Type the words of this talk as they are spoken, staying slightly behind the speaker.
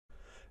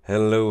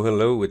Hello,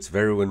 hello, it's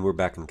Veru and we're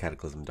back in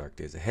Cataclysm Dark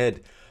Days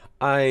Ahead.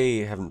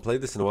 I haven't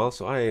played this in a while,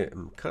 so I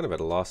am kind of at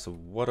a loss of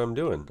what I'm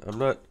doing.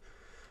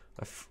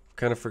 I've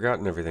kind of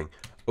forgotten everything.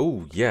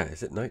 Oh, yeah,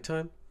 is it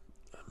nighttime?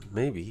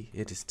 Maybe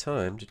it is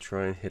time to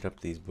try and hit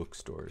up these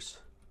bookstores.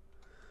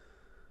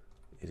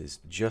 It is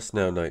just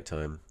now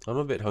nighttime. I'm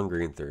a bit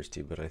hungry and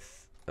thirsty, but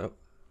oh,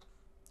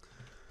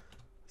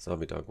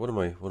 zombie dog. What am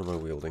I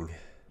wielding?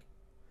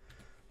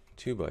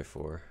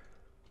 2x4.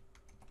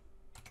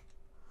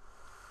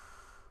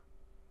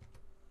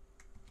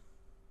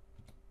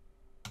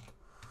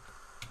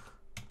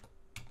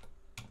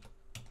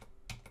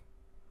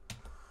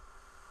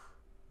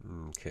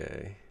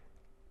 Okay.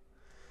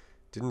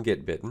 Didn't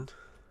get bitten.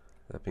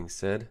 That being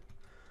said,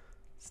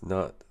 it's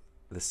not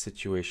the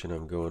situation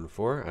I'm going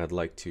for. I'd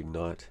like to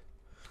not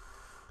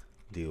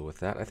deal with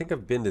that. I think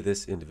I've been to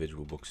this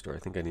individual bookstore. I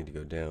think I need to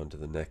go down to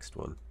the next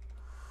one.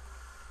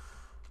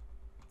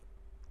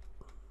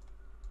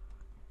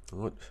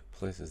 What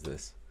place is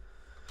this?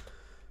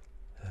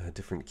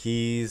 Different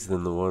keys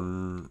than the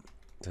one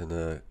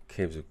in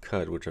Caves of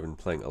Cud, which I've been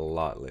playing a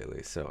lot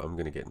lately, so I'm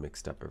going to get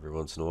mixed up every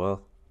once in a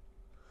while.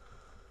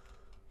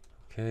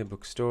 Okay,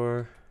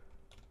 bookstore.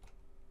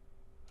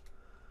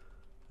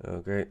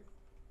 Oh, great.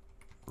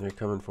 They're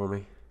coming for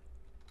me.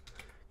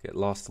 Get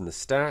lost in the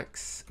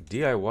stacks.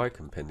 DIY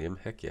compendium.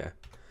 Heck yeah.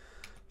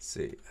 Let's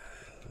see.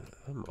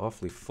 I'm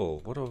awfully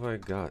full. What have I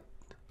got?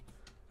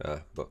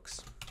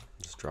 Books.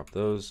 Just drop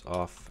those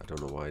off. I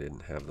don't know why I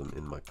didn't have them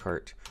in my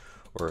cart.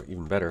 Or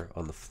even better,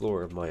 on the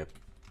floor of my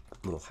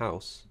little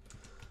house.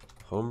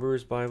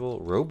 Homebrewer's Bible.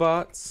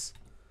 Robots.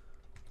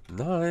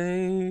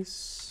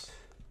 Nice.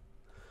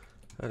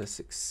 How to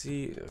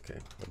succeed. Okay.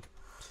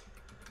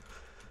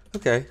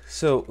 Okay,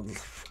 so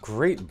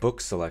great book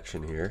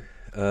selection here.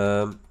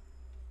 Okay,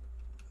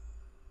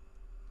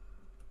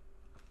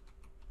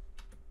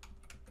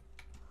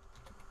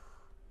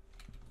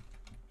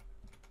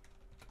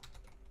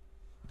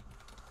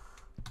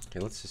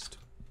 let's just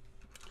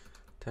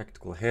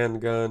tactical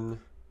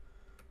handgun,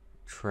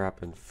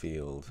 trap and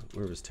field.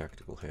 Where was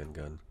tactical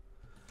handgun?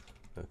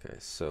 Okay,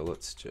 so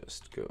let's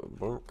just go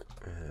bonk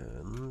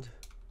and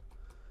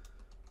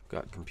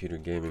got computer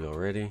gaming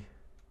already.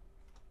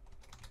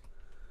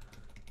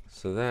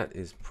 So that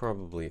is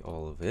probably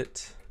all of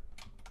it.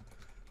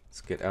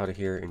 Let's get out of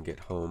here and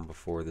get home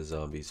before the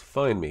zombies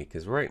find me,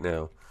 because right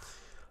now,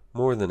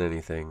 more than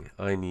anything,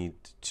 I need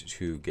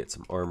to get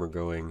some armor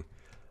going.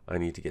 I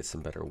need to get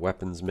some better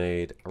weapons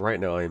made. Right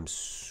now I am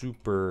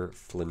super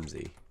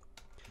flimsy.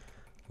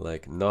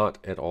 Like, not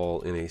at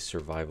all in a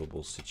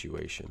survivable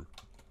situation.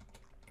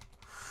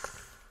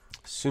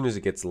 As soon as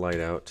it gets light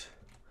out,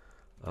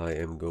 I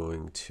am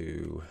going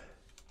to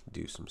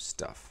do some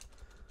stuff.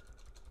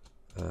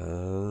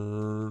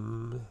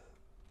 Let's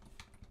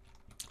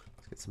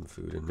get some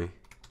food in me.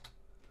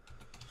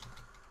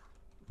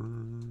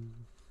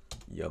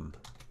 Yum.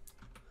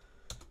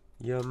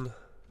 Yum.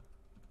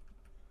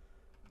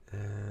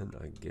 And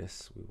I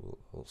guess we will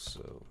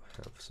also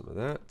have some of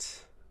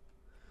that.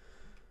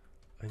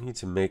 I need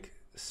to make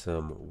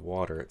some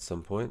water at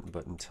some point,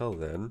 but until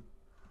then,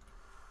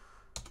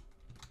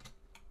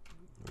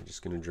 we're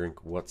just going to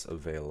drink what's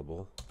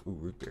available. Ooh,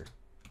 root beer.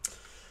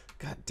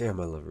 God damn,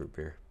 I love root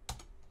beer.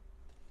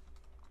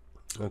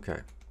 Okay.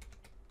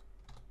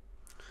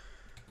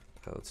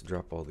 Let's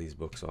drop all these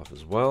books off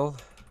as well.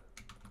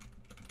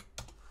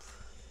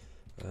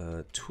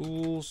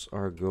 Tools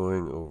are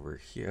going over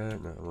here.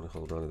 No, I want to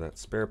hold on to that.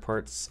 Spare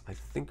parts, I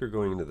think, are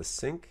going into the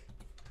sink.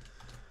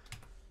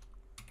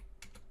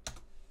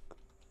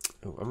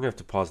 Oh, I'm going to have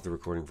to pause the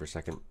recording for a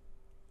second.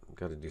 I've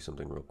got to do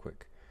something real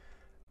quick.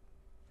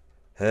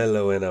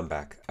 Hello, and I'm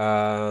back. What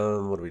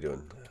are we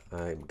doing?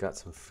 I've got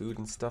some food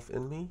and stuff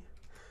in me.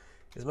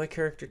 Is my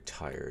character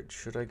tired?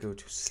 Should I go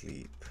to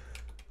sleep?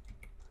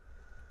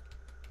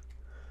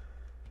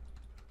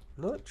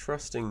 Not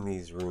trusting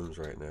these rooms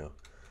right now.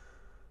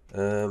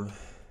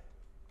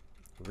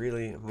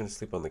 Really, I'm going to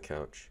sleep on the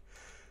couch.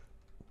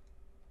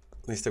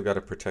 At least I've got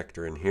a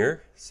protector in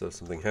here, so if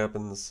something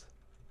happens.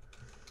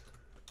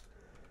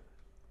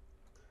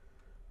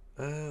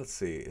 Let's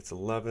see, it's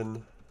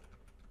 11.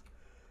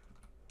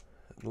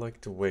 I'd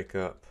like to wake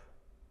up.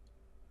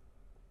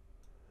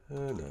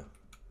 No.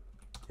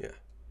 Yeah.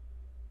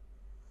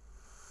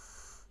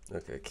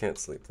 Okay, can't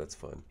sleep, that's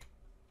fine.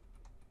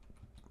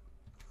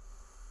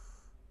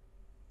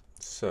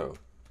 So,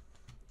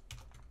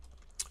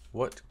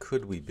 what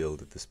could we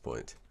build at this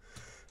point?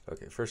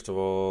 Okay, first of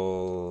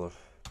all,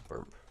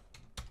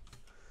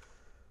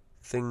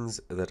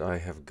 things that I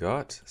have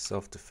got.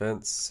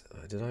 Self-defense.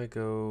 Did I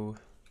go...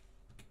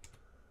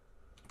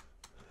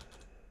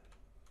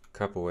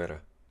 Capoeira.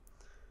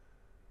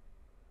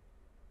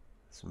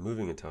 It's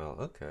moving a tile.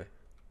 Okay.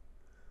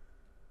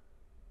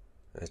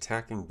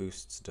 Attacking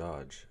boosts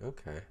dodge.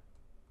 Okay.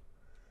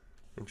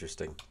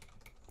 Interesting.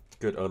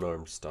 Good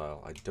unarmed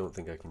style. I don't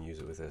think I can use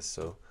it with this,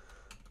 so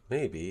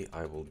maybe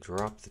I will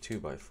drop the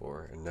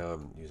 2x4, and now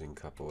I'm using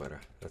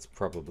Capoeira. That's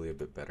probably a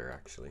bit better,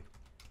 actually.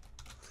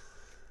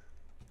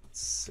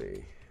 Let's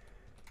see.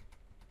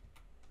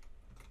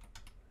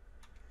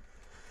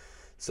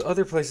 So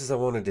other places I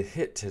wanted to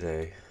hit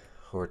today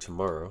or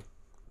tomorrow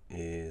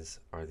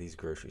are these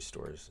grocery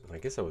stores. And I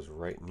guess I was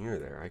right near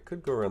there. I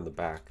could go around the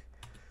back,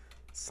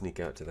 sneak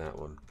out to that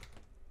one.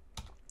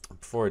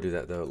 Before I do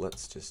that though,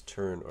 let's just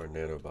turn our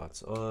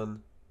nanobots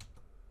on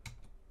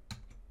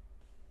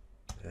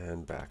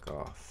and back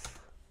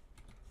off.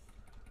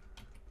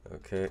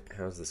 Okay,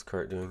 how's this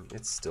cart doing?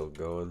 It's still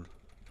going.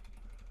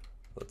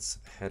 Let's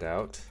head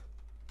out.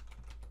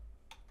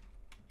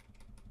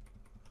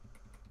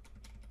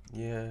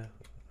 Yeah.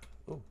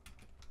 Oh,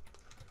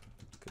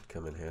 could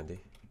come in handy.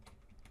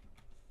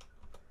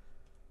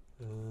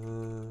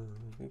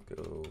 We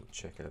go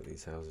check out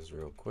these houses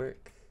real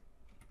quick.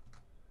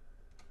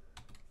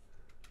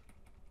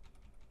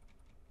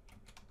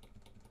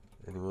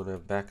 Anyone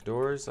have back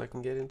doors I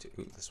can get into?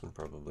 Ooh, this one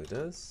probably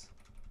does.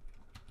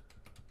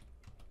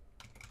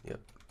 Yep.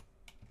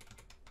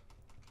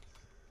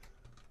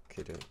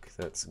 Okey-doke,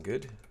 that's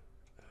good.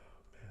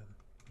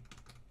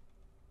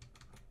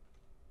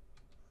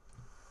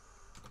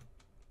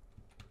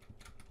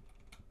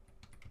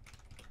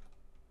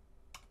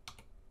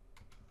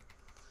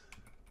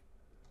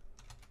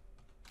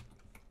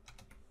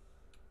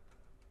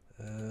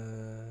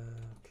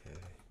 Okay.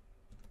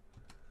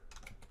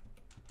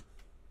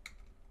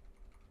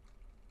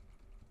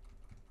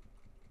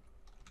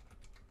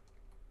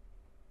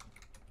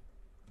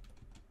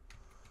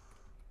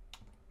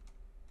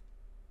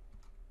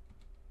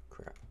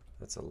 Crap,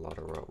 that's a lot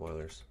of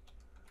Rottweilers.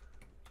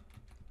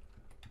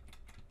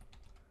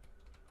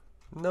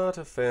 Not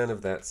a fan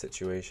of that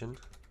situation.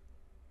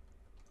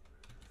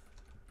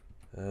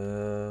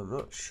 I'm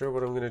not sure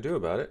what I'm going to do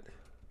about it.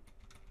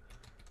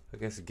 I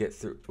guess get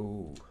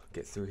through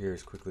here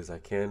as quickly as I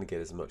can,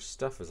 get as much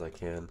stuff as I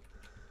can,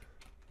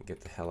 and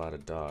get the hell out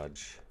of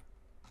Dodge.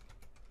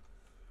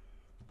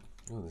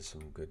 Oh, there's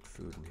some good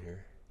food in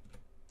here.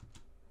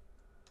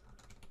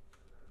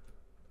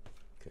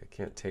 Okay, I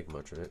can't take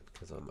much of it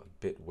because I'm a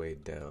bit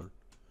weighed down.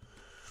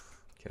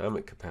 Okay, I'm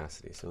at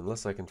capacity, so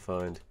unless I can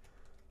find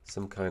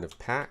some kind of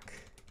pack.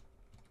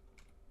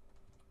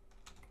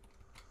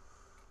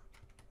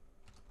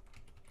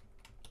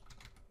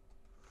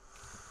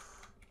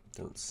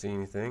 Don't see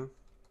anything.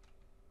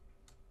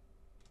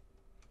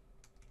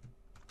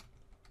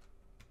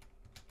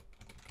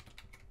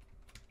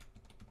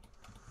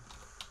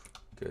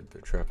 Good,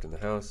 they're trapped in the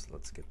house.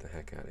 Let's get the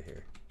heck out of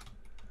here.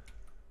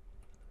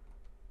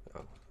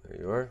 Oh, there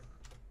you are.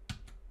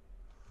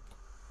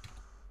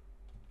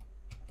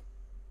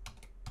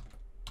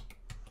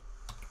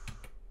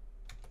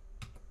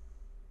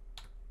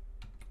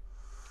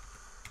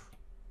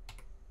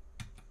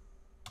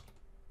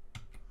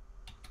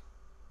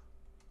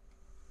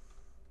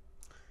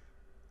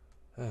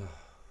 Oh,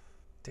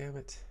 damn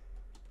it.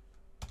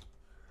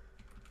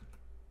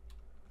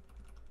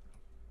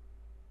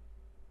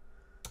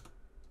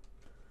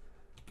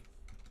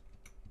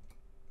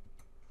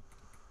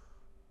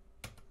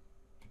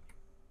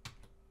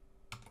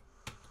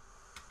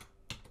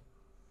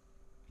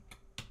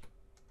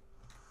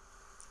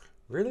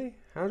 Really?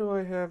 How do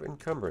I have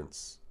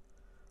encumbrance?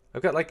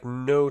 I've got like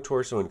no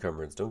torso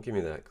encumbrance. Don't give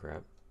me that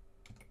crap.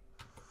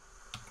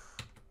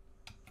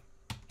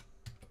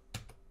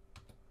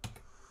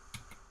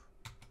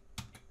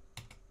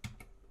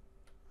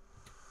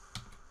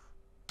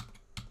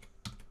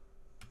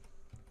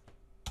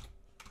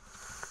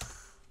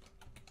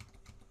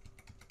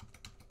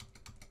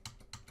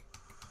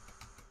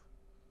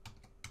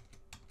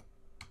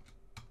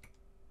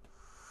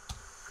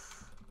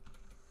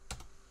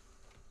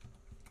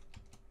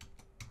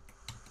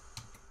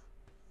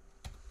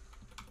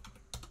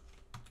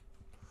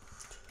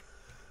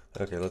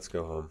 Okay, let's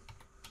go home.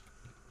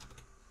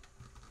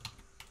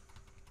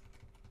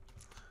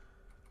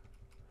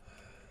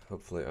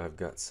 Hopefully I've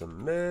got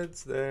some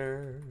meds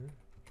there.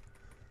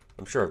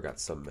 I'm sure I've got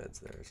some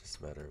meds there. It's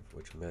just a matter of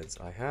which meds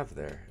I have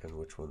there and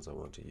which ones I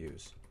want to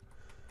use.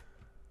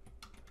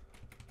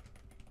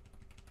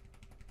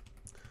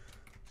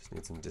 Just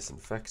need some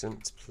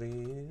disinfectant,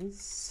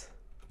 please.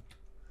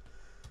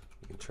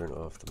 You can turn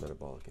off the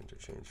metabolic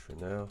interchange for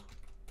now.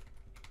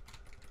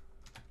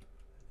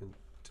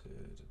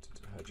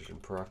 Hydrogen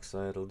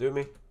peroxide will do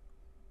me.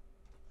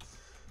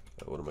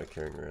 What am I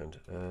carrying around?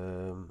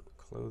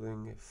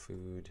 Clothing,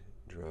 food,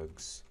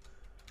 drugs,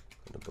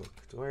 and a book.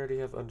 Do I already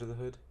have under the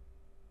hood?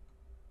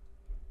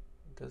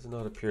 It does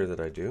not appear that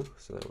I do,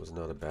 so that was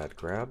not a bad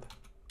grab.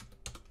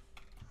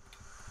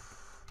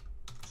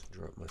 Just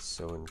drop my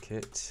sewing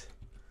kit.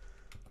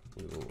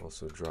 We will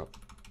also drop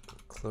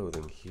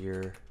clothing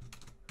here.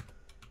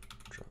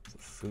 Drop the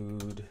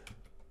food.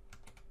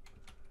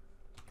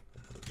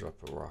 I'll drop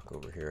a rock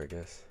over here, I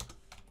guess.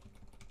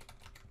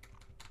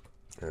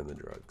 And the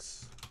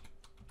drugs.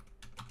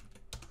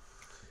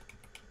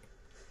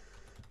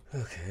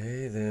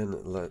 Okay, then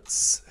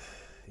let's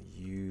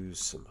use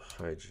some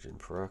hydrogen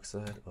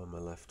peroxide on my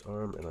left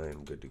arm and I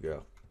am good to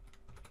go.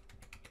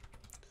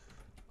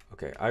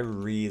 Okay, I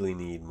really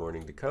need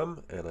morning to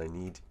come and I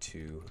need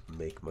to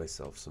make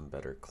myself some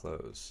better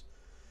clothes.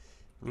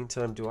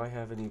 Meantime, do I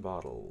have any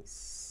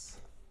bottles?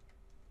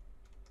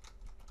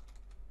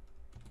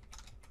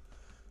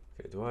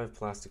 Okay, do I have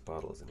plastic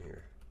bottles in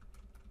here?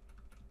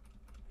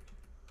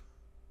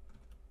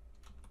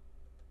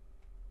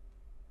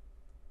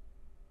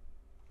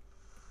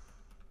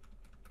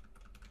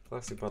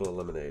 Plastic bottle of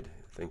lemonade.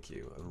 Thank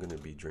you. I'm going to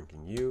be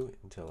drinking you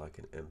until I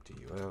can empty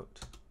you out.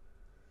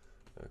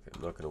 Okay,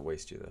 I'm not going to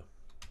waste you though.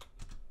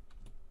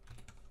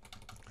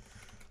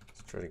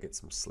 Let's try to get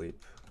some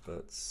sleep.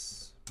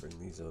 Let's bring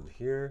these on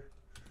here.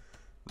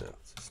 No,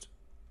 let's just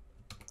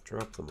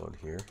drop them on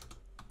here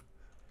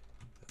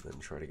and then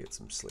try to get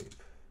some sleep.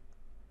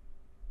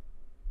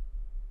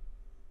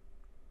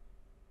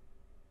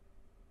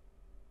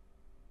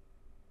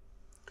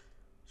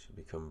 Should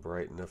become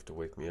bright enough to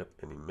wake me up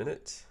any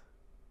minute.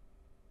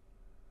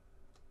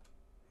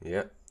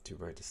 Yep, too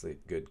bright to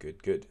sleep. Good,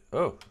 good, good.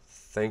 Oh,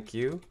 thank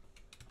you.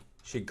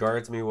 She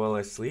guards me while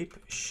I sleep.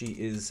 She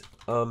is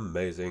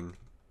amazing.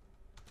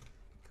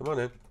 Come on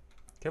in.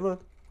 Come on.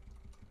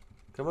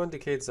 Come on,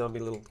 decayed zombie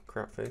little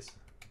crap face.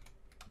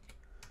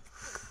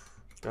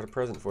 Got a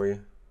present for you.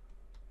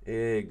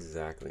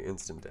 Exactly,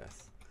 instant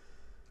death.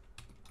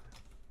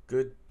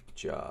 Good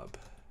job.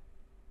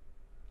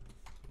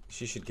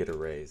 She should get a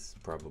raise,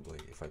 probably,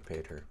 if I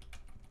paid her.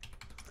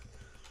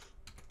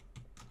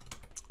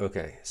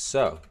 Okay,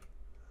 so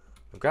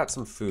I've got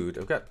some food.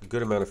 I've got a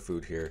good amount of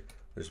food here.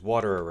 There's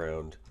water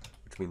around,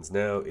 which means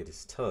now it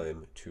is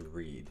time to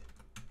read.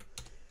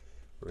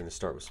 We're going to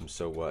start with some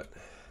so what.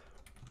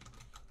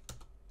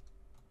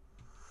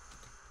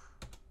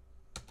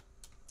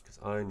 Because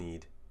I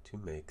need to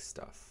make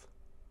stuff.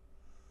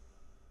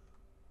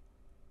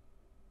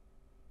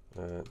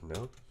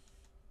 No.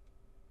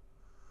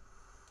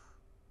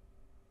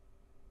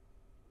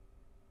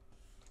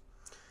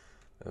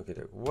 Okay,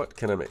 what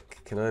can I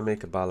make? Can I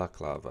make a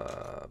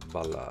balaclava?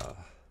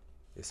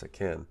 Yes, I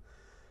can.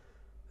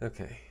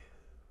 Okay.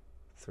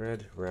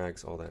 Thread,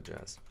 rags, all that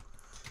jazz.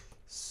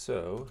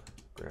 So,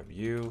 grab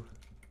you.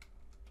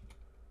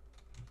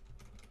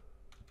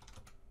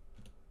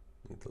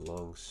 Need the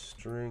long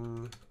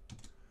string.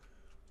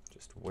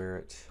 Just wear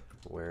it,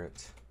 wear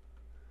it.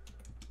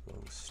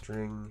 Long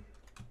string.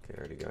 Okay, I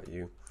already got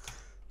you.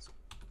 So,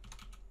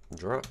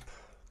 drop.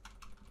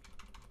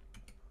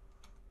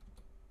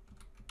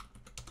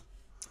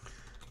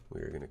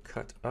 We're going to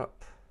cut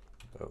up.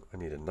 Oh, I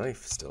need a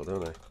knife still,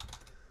 don't I?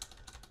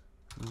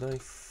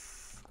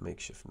 Knife.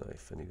 Makeshift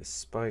knife. I need a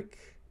spike.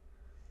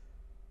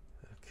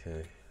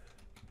 Okay.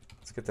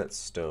 Let's get that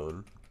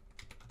stone.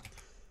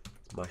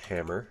 It's my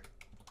hammer.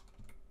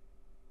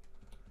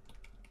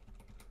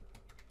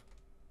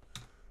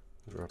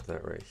 Drop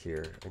that right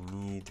here. I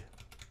need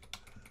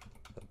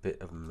a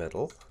bit of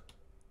metal.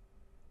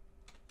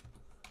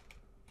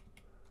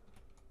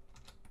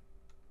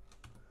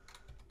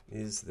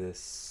 Is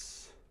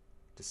this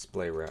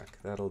display rack?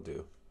 That'll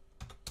do.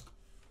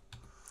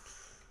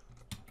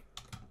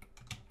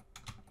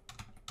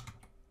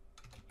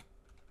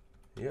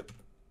 Yep.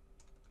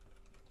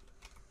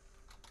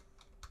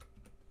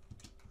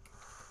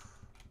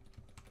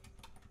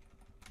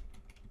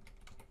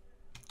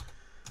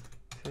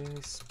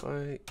 Okay,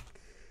 spike.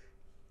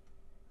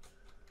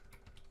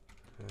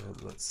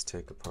 And let's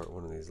take apart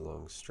one of these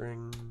long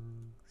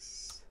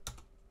strings.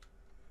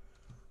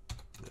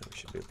 Now we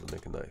should be able to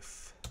make a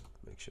knife.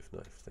 Makeshift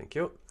knife. Thank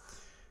you.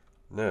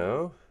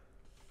 Now,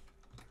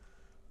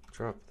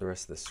 drop the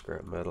rest of the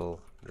scrap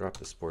metal, drop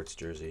the sports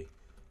jersey,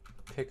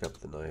 pick up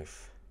the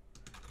knife,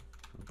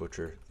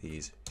 butcher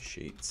these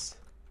sheets.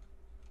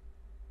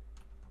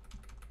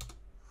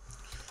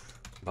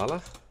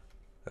 Bala.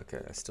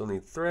 Okay, I still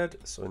need thread,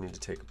 so I need to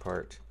take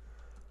apart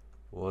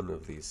one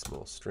of these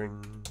small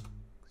strings.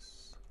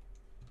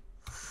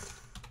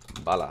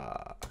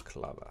 Bala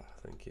clava.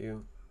 Thank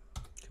you.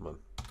 Come on.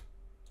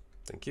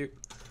 Thank you.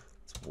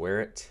 Let's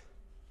wear it.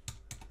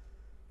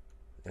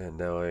 And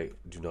now I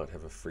do not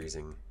have a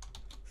freezing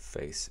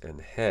face and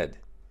head,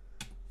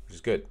 which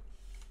is good.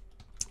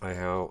 I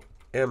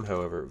am,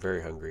 however,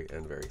 very hungry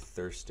and very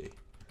thirsty.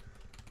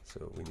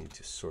 So we need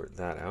to sort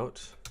that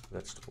out.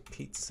 Vegetable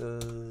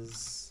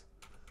pizzas.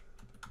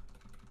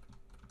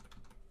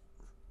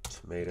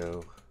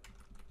 Tomato.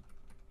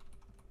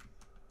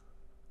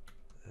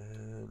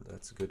 And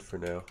that's good for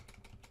now.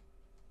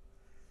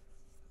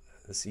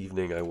 This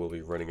evening I will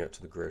be running out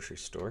to the grocery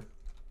store.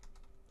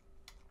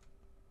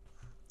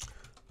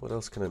 What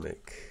else can I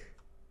make?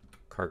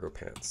 Cargo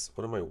pants.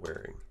 What am I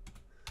wearing?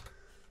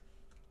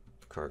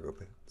 Cargo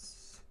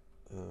pants.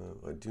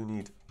 I do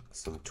need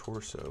some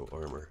torso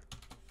armor.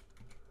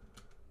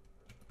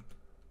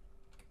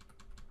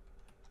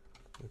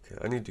 Okay,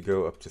 I need to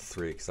go up to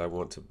 3 because I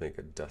want to make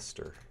a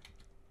duster.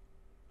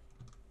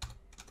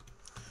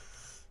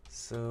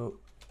 So,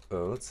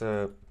 let's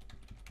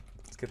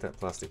get that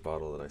plastic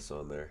bottle that I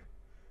saw in there.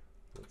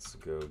 Let's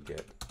go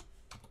get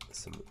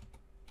some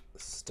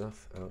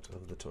stuff out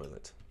of the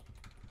toilet.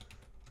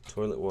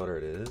 Toilet water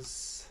it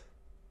is.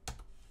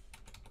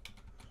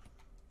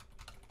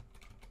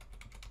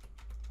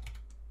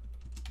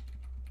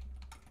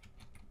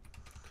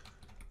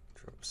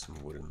 Drop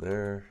some wood in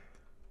there.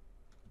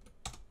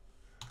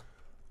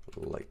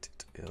 Light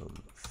it on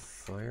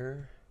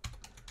fire.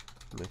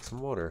 Make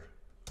some water.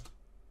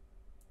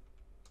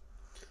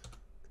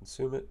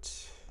 Consume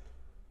it.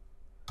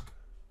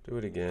 Do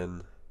it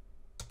again.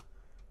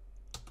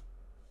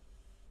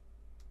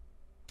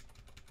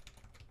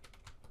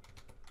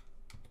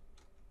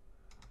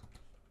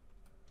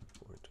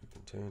 Pour into a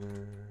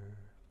container.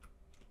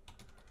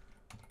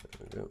 There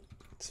we go.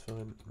 It's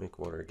fine. Make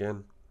water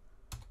again.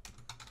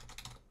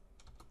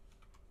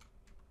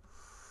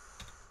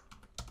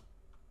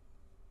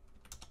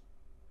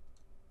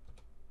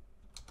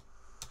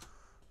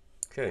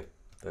 Okay,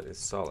 that is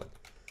solid.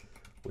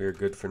 We are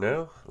good for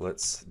now.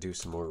 Let's do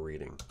some more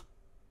reading.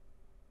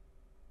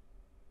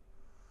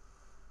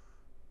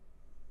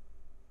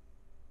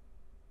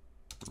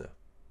 No.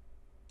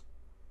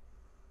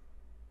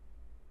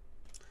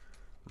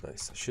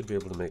 Nice. I should be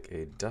able to make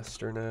a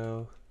duster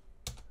now.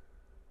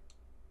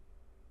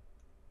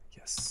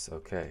 Yes,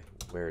 okay.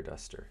 Wear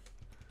duster.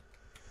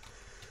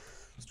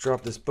 Let's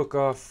drop this book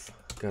off.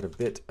 Got a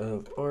bit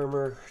of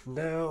armor.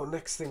 Now,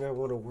 next thing I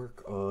want to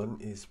work on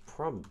is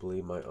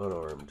probably my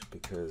unarmed,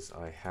 because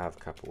I have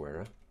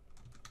capoeira.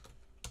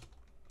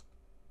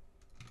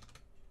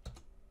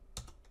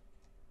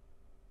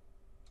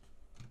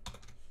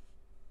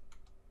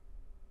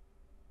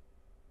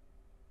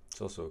 It's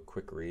also a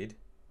quick read.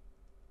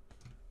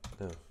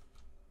 No.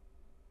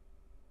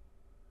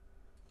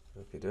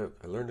 Okie doke.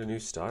 I learned a new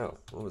style.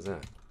 What was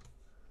that?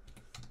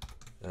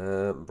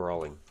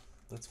 Brawling.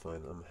 That's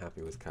fine. I'm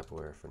happy with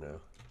capoeira for now.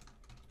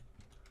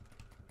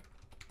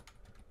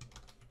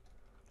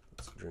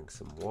 Let's drink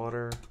some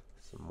water.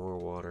 Some more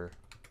water.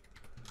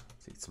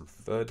 Let's eat some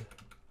food.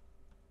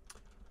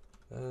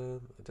 I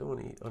don't want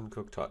to eat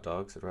uncooked hot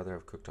dogs. I'd rather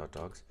have cooked hot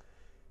dogs.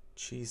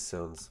 Cheese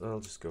sounds... I'll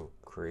just go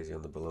crazy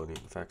on the bologna.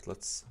 In fact,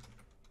 let's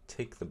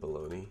take the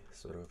bologna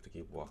so I don't have to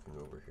keep walking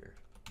over here.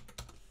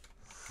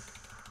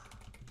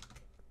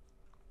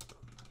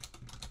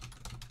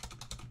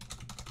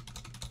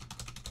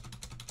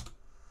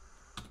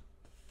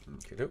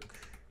 Okey-doke.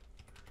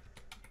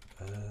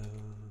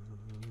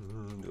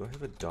 Do I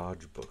have a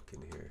dodge book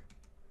in here?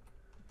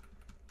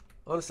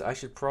 Honestly, I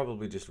should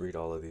probably just read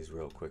all of these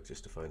real quick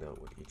just to find out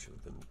what each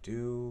of them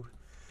do,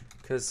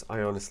 because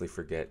I honestly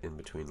forget in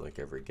between like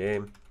every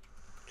game.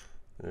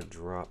 I'm gonna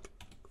drop,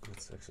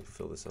 let's actually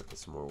fill this up with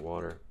some more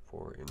water,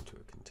 pour into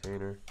a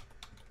container.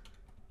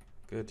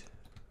 Good.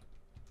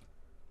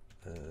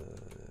 We'll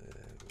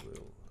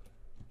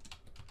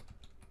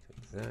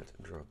take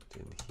that, drop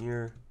it in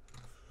here.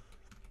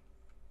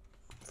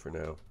 For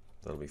now,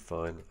 that'll be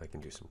fine. I can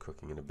do some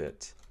cooking in a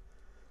bit.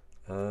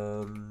 It's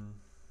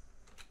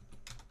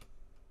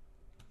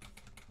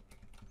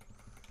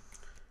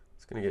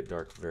gonna get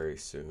dark very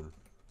soon.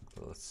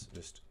 But let's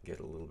just get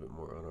a little bit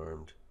more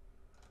unarmed.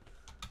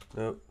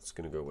 No, it's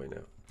gonna go away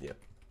now. Yeah.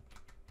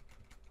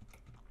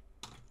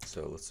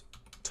 So let's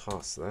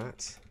toss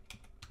that.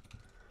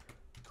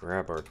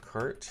 Grab our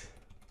cart.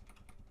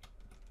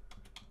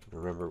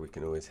 Remember, we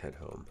can always head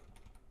home.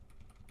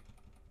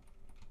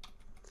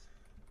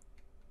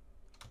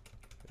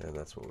 And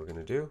that's what we're going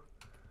to do.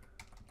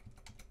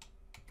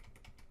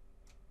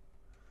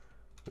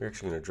 We're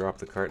actually going to drop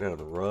the cart now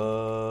and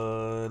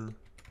run.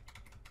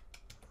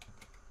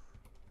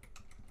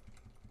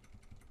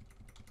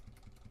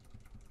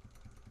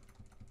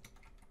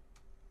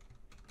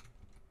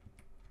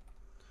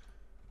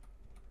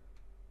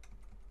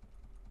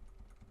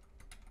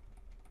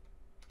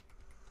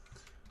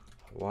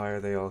 Why are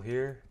they all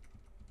here?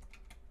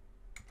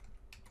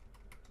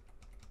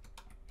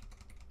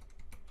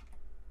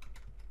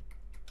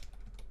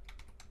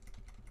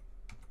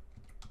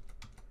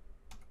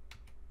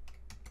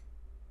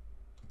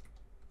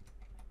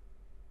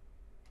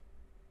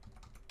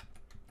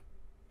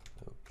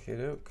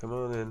 Kiddo, come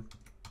on in.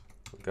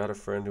 I've got a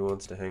friend who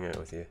wants to hang out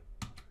with you.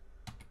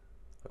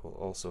 I will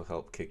also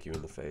help kick you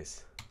in the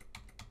face,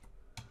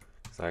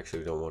 because I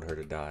actually don't want her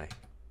to die.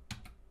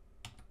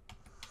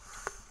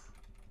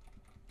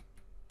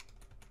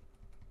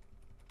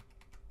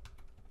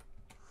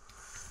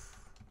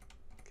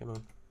 Come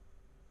on.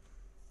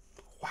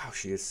 Wow,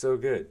 she is so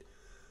good.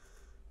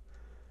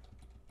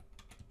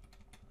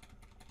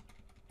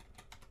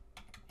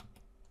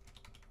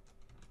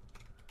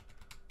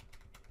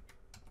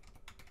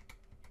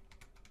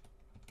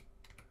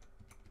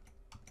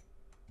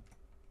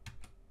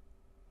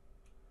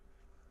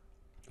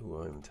 Ooh,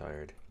 I'm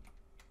tired.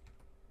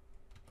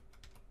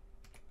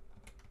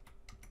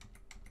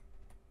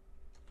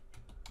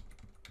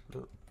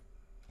 Oh.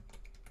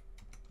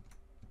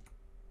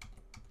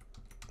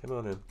 Come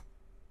on in.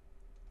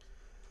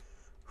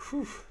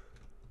 Whew.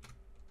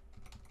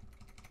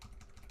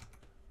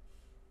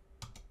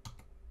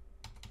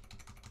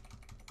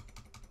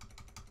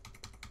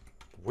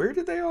 Where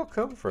did they all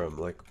come from?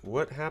 Like,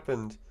 what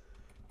happened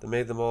that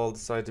made them all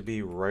decide to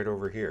be right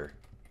over here?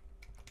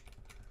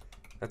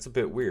 That's a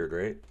bit weird,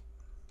 right?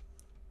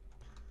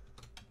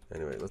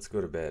 Anyway, let's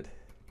go to bed.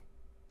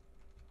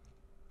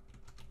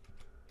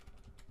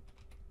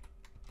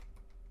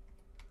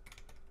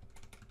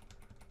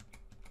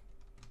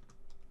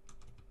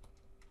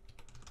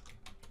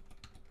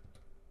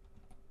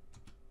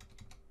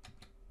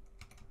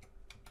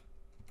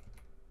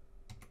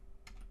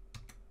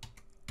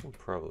 I'll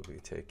probably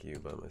take you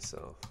by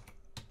myself.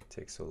 It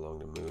takes so long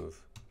to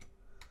move.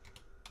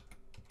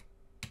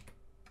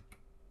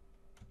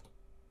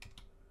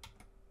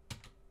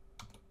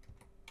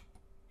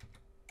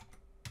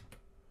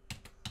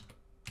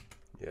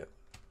 Yeah.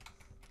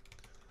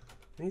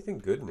 Anything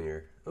good in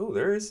here? Oh,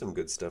 there is some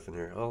good stuff in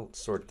here. I'll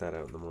sort that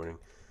out in the morning.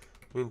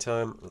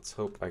 Meantime, let's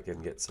hope I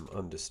can get some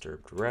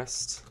undisturbed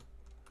rest.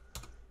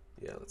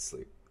 Yeah, let's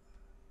sleep.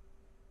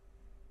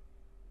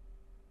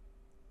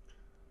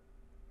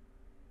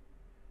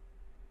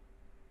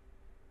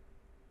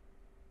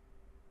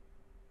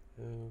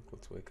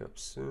 Let's wake up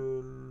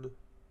soon.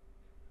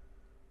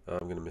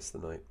 I'm gonna miss the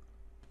night,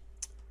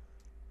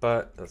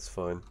 but that's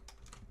fine.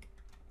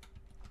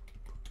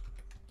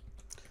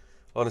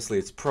 Honestly,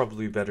 it's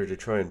probably better to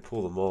try and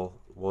pull them all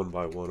one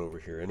by one over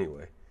here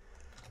anyway.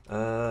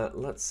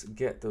 Let's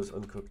get those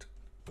uncooked.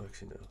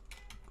 Actually, no.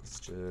 Let's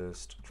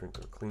just drink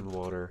our clean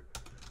water,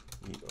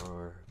 eat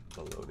our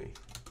bologna.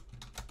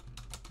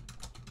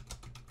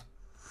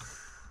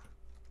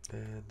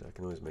 And I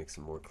can always make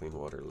some more clean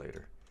water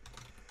later.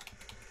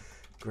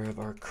 Grab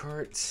our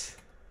cart.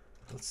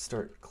 Let's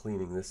start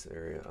cleaning this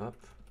area up.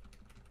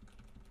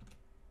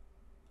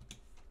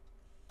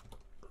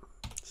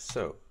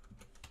 So,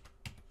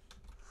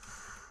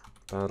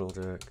 battle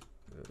deck,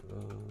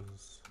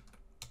 those.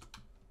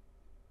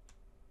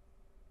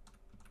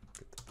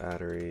 Get the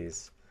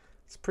batteries.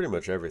 It's pretty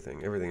much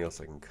everything. Everything else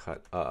I can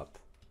cut up.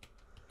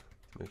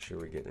 Make sure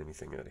we get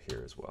anything out of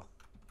here as well.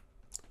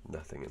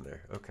 Nothing in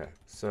there. Okay,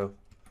 so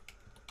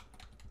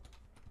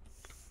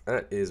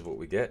that is what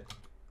we get.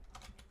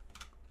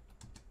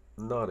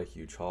 Not a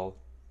huge haul,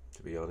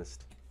 to be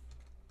honest.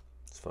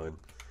 It's fine.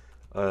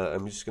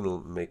 I'm just going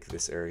to make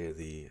this area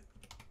the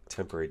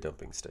temporary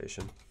dumping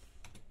station.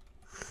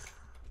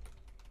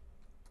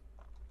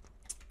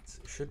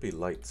 It should be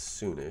light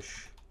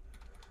soonish,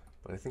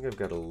 but I think I've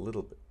got a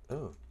little bit.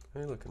 Oh,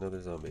 hey, look,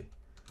 another zombie.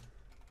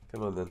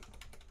 Come on then.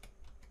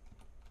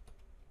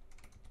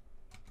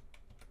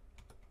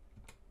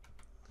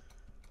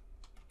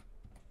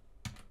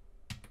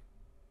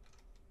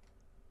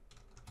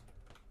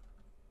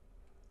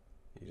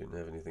 You didn't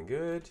have anything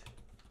good.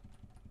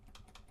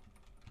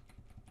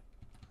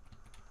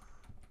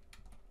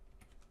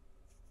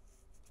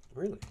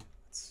 Really?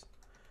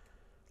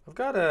 I've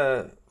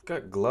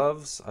got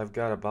gloves. I've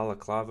got a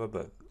balaclava,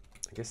 but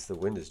I guess the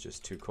wind is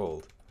just too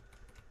cold.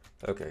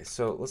 Okay,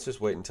 so let's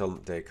just wait until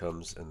day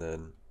comes, and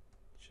then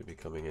it should be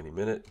coming any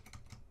minute.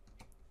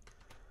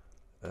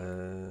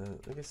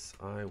 I guess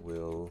I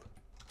will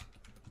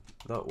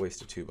not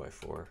waste a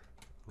 2x4.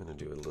 I'm gonna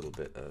do a little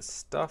bit of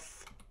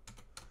stuff.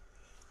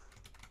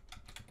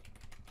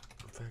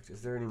 In fact,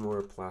 is there any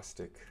more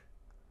plastic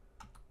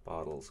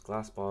bottles?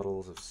 Glass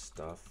bottles of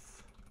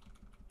stuff.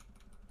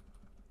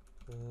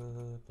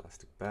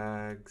 Plastic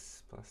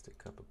bags. Plastic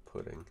cup of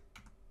pudding.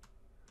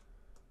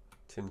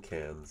 Tin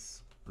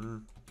cans.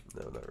 No,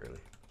 not really.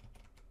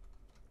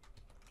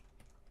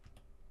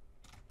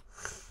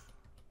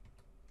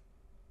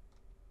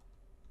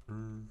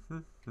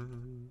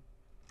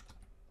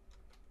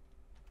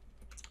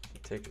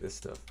 Take this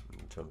stuff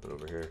and jump it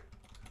over here.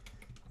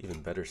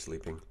 Even better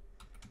sleeping.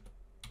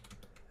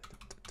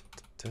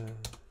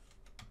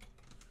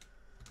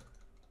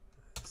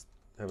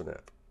 Have a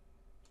nap.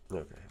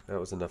 Okay, that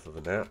was enough of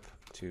a nap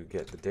to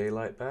get the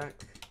daylight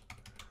back.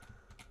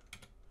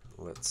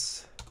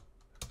 Let's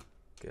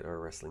get our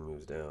wrestling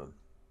moves down.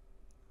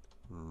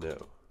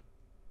 No.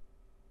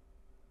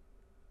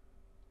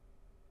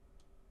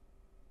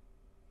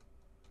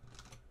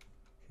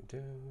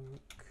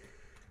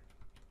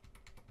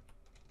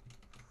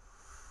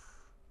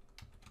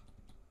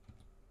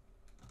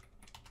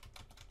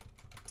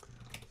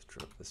 Let's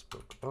drop this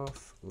book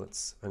off.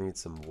 I need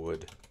some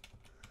wood.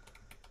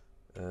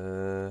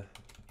 Let's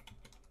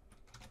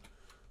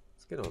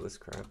get all this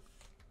crap.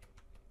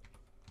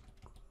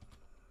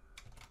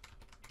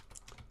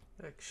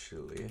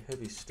 Actually, a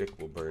heavy stick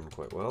will burn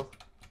quite well.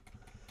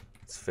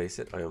 Let's face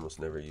it, I almost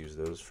never use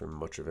those for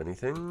much of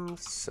anything,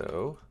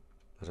 so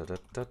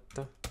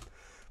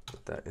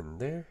put that in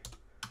there,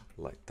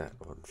 light that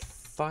on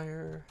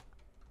fire,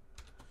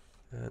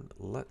 and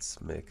let's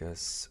make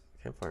us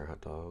campfire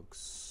hot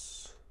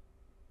dogs.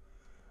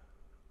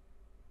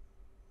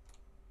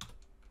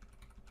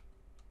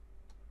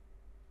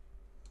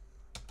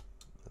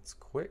 That's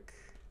quick.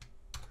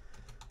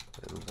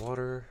 And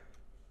water.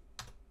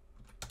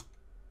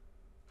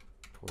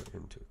 Pour it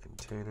into a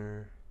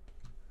container.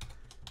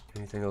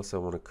 Anything else I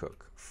want to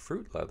cook?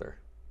 Fruit leather.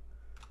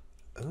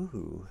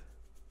 Ooh.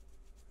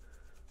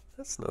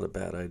 That's not a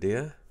bad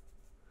idea.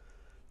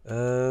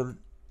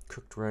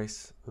 Cooked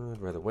rice.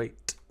 I'd rather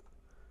wait.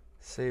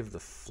 Save the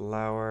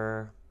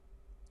flour.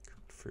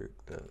 Cooked fruit.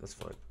 No, that's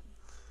fine.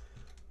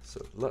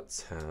 So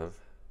let's have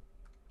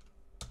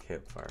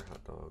campfire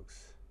hot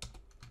dogs.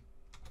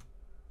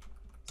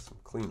 Some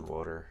clean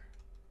water.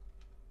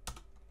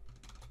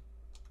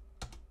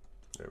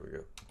 There we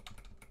go.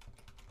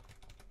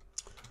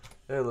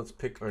 And let's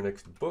pick our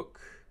next book.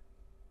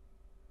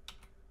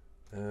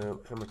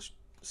 How much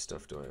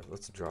stuff do I have?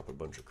 Let's drop a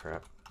bunch of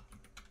crap.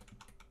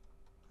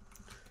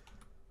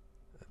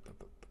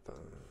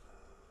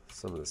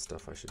 Some of this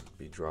stuff I should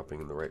be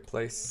dropping in the right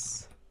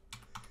place.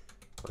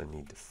 I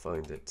need to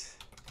find it.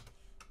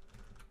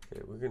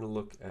 Okay, we're going to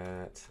look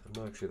at, I'm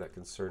not actually that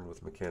concerned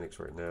with mechanics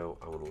right now.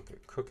 I want to look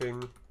at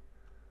cooking.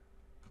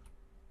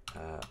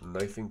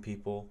 Knifing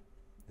people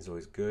is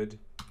always good.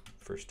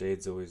 First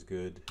aid's always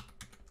good.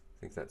 I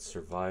think that's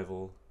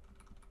survival.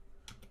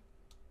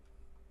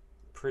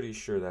 Pretty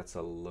sure that's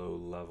a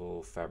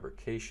low-level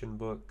fabrication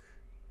book.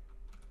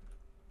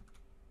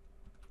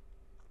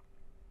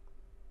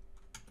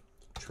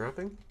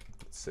 Trapping?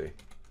 Let's see.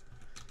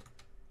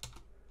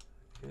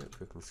 Yeah,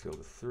 cooking skill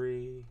to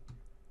 3.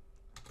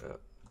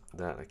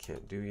 That I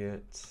can't do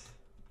yet.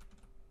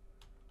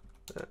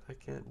 That I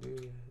can't do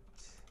yet.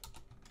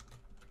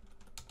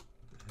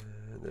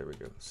 And there we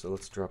go. So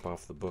let's drop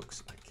off the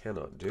books I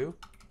cannot do.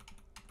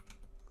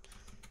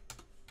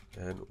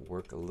 And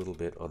work a little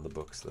bit on the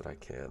books that I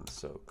can.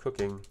 So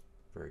cooking,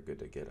 very good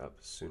to get up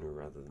sooner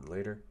rather than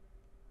later.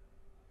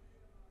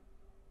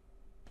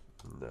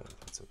 No,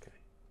 that's okay.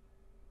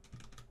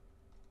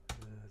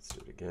 Let's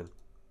do it again.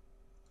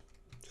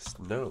 Just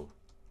no.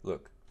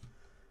 Look.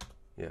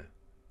 Yeah.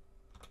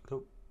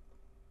 Nope.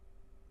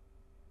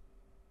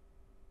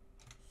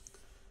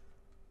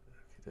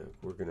 Okay,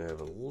 we're going to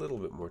have a little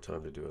bit more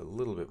time to do a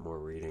little bit more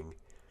reading.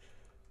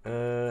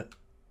 We'll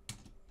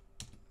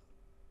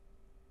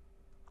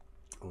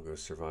go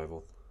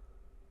survival.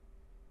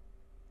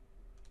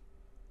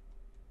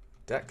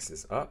 Dex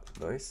is up.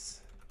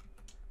 Nice.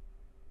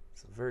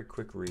 It's a very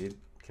quick read.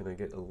 Can I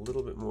get a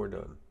little bit more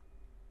done?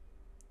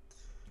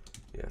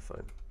 Yeah,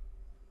 fine.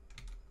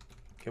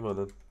 Come on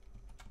then.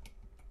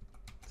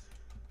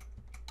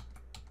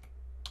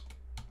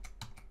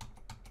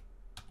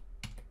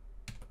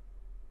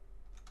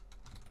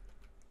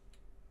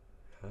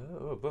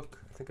 Oh, a book.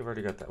 I think I've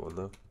already got that one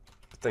though.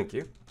 Thank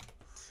you.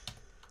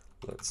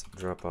 Let's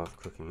drop off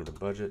cooking in a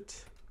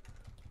budget.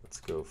 Let's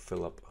go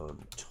fill up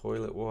on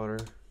toilet water.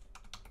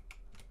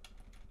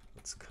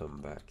 Let's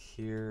come back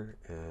here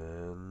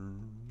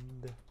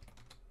and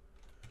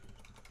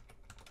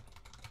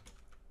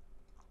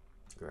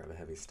grab a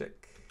heavy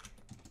stick.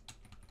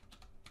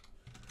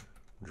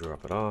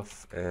 Drop it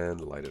off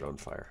and light it on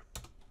fire.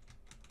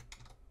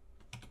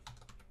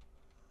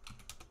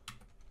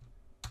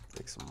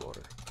 Make some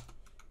water.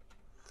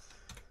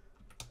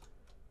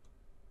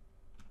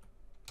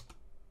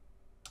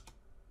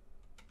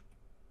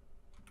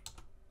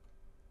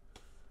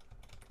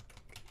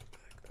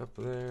 Back up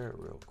there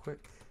real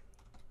quick.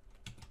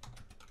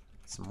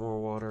 Some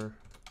more water.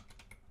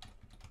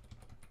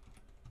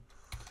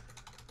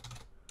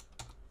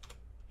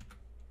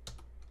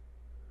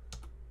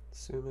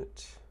 Consume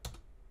it.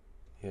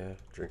 Yeah,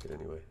 drink it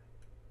anyway.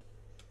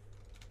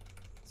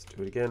 Let's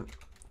do it again,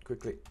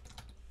 quickly.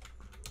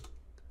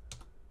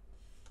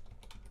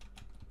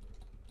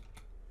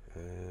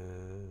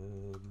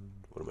 And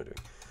what am I doing?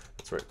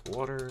 That's right,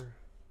 water.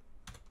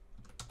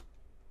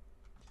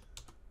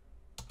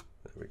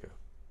 There we go.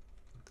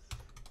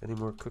 Any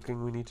more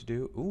cooking we need to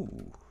do?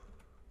 Ooh.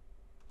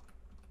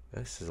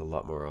 This is a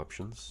lot more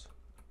options.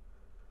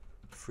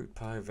 Fruit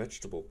pie,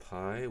 vegetable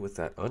pie with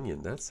that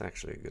onion. That's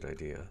actually a good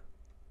idea.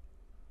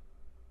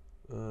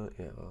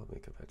 Yeah, I'll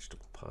make a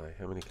vegetable pie.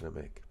 How many can I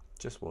make?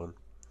 Just one.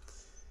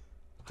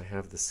 I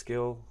have the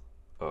skill.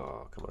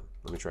 Oh, come on.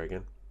 Let me try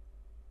again.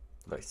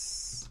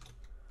 Nice.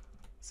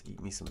 Let's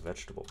eat me some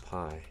vegetable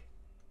pie.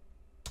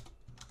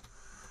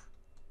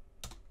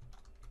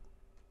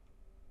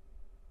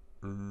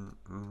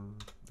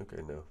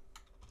 Okay, no.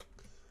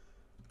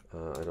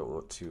 I don't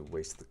want to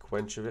waste the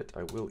quench of it.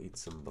 I will eat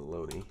some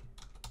bologna.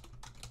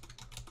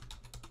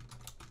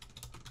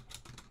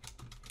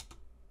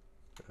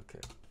 Okay.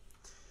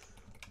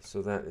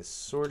 So that is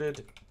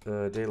sorted.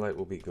 Daylight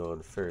will be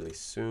gone fairly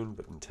soon,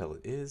 but until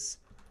it is,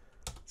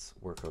 let's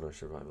work on our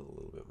survival a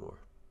little bit more.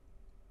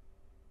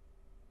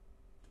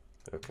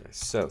 Okay,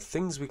 so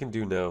things we can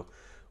do now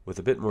with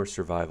a bit more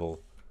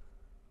survival.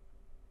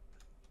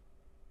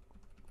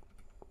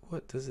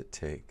 What does it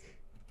take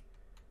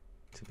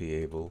to be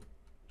able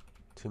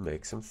to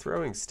make some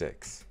throwing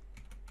sticks?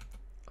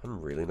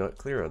 I'm really not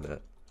clear on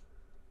that.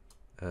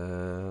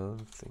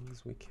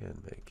 Things we can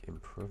make.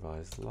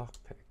 Improvised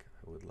lockpick.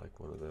 I would like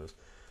one of those.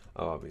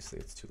 Oh, obviously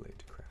it's too late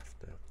to craft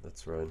now.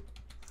 That's fine.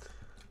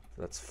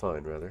 That's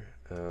fine, rather.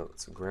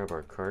 Let's grab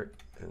our cart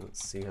and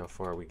let's see how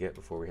far we get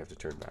before we have to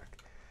turn back.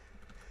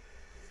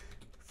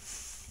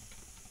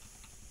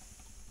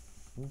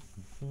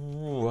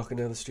 Walking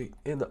down the street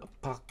in the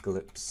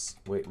apocalypse,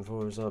 waiting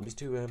for zombies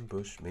to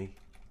ambush me.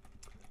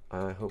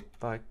 I hope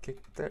I kick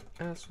their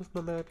ass with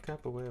my mad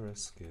capoeira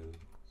skills.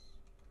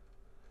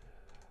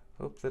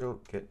 Hope they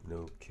don't get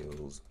no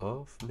kills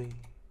off me.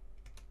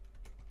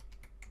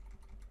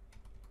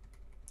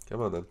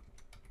 Come on then.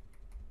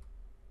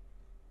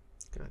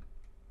 God.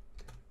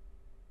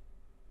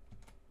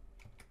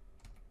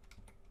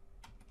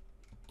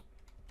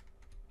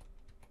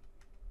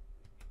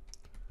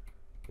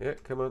 Yeah,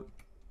 come on.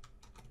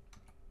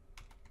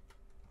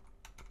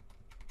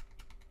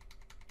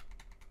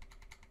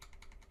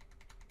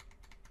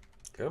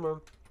 Come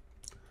on.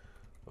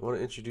 I want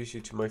to introduce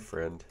you to my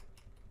friend.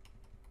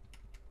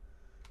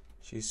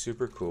 She's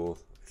super cool.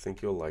 I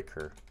think you'll like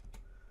her.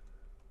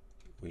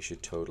 We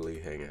should totally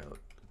hang out.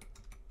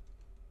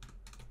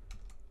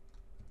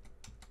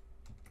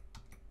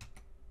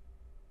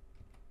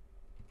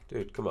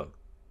 Dude, come on.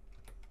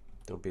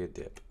 Don't be a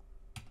dip.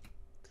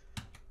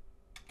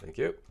 Thank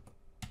you.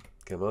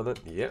 Come on then.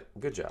 Yep,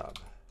 good job.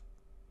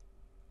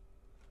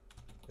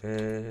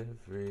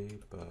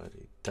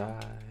 Everybody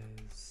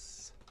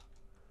dies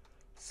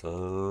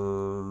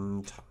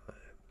sometimes.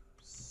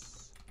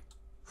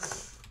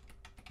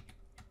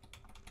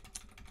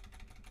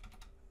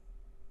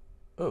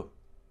 Oh.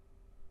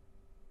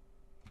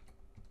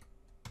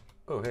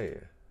 Oh, hey.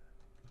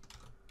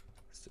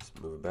 Let's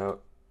just move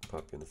about.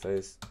 Pop you in the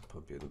face.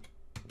 Pump you in the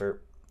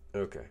burp.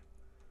 Okay.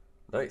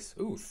 Nice.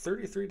 Ooh,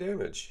 33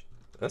 damage.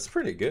 That's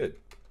pretty good.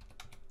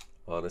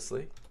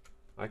 Honestly.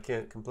 I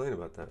can't complain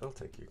about that. I'll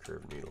take your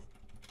curved needle.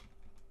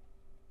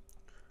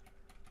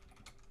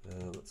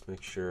 Let's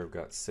make sure I've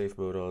got safe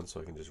mode on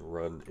so I can just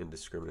run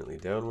indiscriminately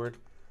downward.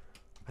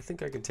 I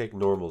think I can take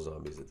normal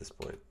zombies at this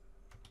point.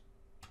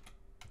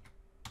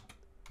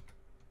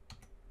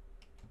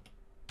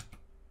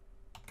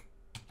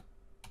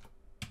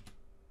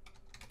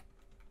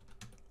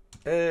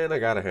 And I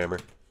got a hammer.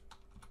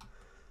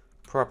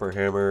 Proper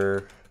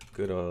hammer.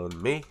 Good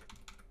on me.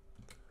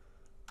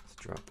 Let's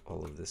drop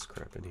all of this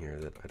crap in here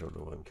that I don't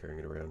know why I'm carrying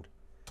it around.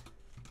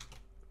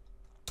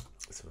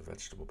 Let's have a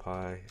vegetable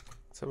pie.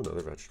 Let's have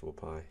another vegetable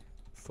pie.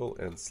 Full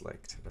and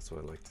slaked. That's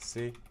what I like to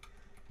see.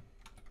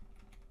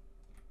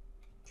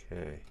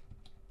 Okay.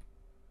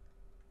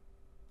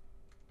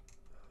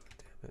 Oh,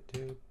 damn it,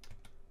 dude.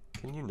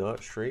 Can you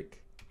not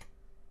shriek?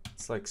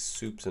 It's like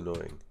soup's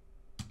annoying.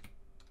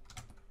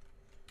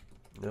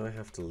 Now I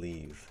have to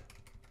leave.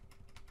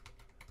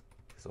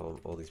 Because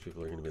all these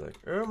people are going to be like,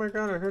 oh my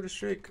god, I heard a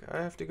shriek. I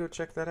have to go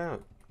check that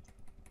out.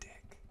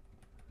 Dick.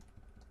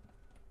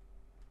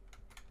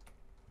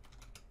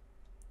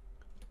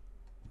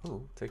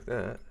 Oh, take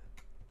that.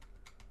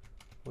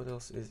 What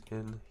else is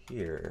in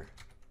here?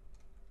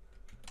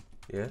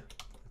 Yeah,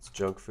 it's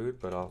junk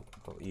food, but I'll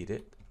eat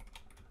it.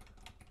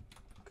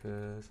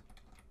 Because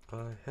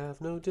I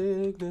have no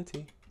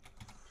dignity.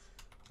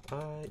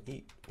 I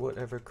eat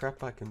whatever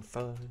crap I can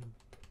find.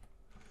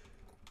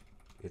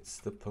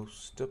 It's the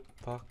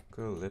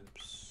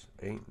post-apocalypse.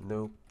 Ain't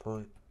no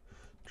point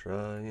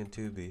trying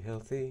to be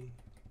healthy.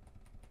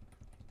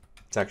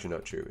 It's actually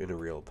not true. In a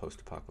real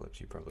post-apocalypse,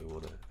 you probably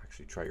want to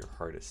actually try your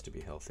hardest to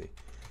be healthy.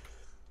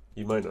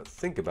 You might not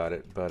think about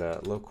it,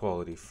 but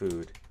low-quality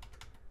food,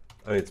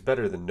 I mean, it's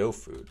better than no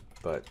food,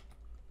 but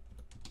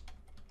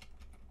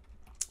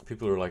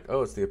people are like,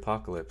 oh, it's the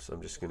apocalypse.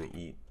 I'm just going to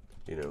eat,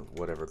 you know,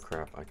 whatever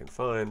crap I can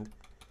find.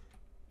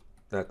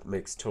 That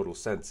makes total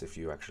sense if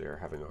you actually are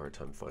having a hard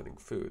time finding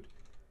food.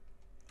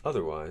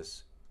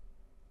 Otherwise,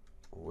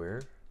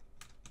 where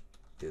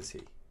is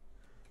he?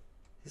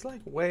 He's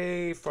like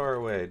way far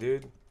away,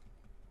 dude.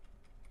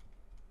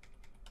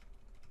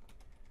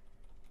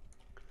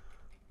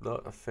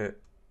 Not a fan.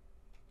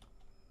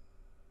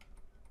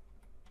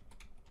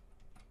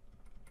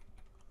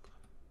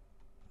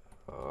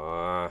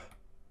 Ah.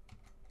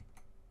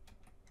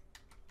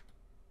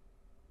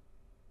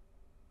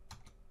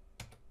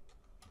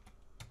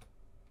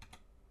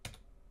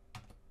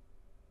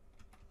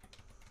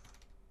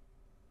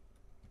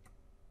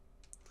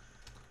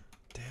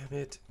 Damn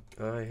it.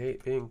 I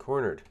hate being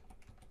cornered.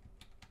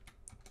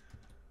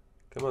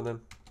 Come on then.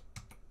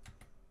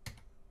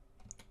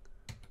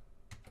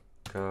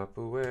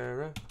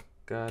 Capoeira,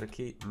 gotta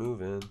keep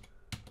moving.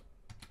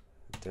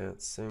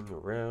 Dancing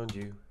around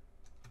you.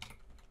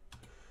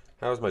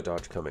 How's my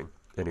dodge coming?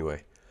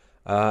 Anyway.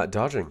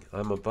 Dodging.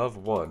 I'm above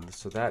 1,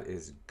 so that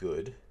is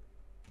good.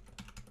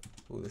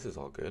 Ooh, this is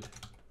all good.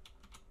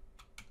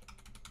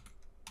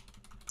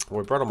 Oh,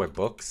 I brought all my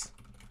books.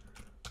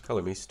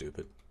 Color me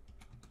stupid.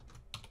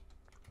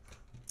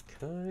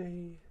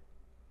 Can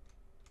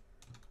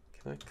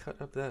I cut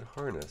up that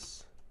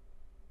harness?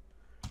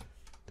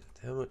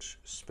 How much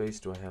space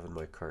do I have in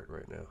my cart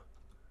right now?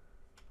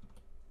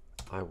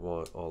 I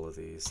want all of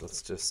these.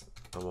 Let's just,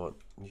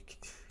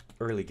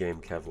 early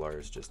game Kevlar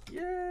is just,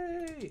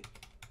 yay!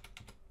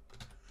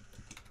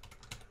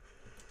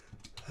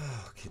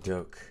 Okie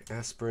doke.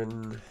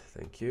 Aspirin,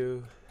 thank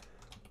you.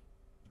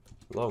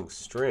 Long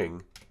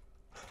string?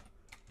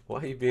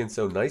 Why are you being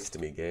so nice to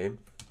me, game?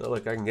 Not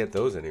like I can get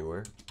those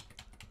anywhere.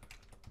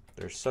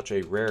 They're such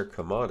a rare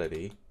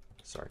commodity.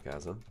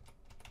 Sarcasm.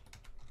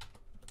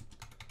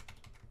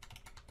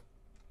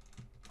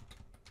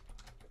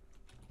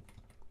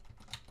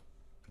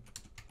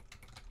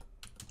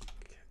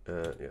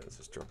 Yeah, let's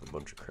just drop a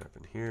bunch of crap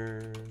in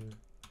here. I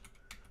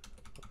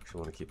actually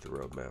want to keep the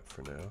roadmap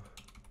for now.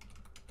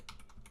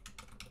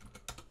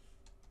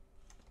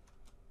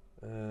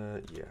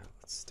 Yeah,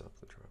 let's stop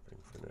the dropping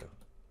for now.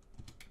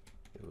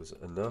 It was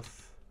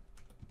enough.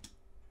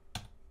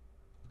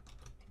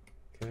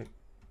 Okay.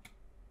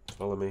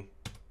 Follow me.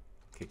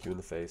 Kick you in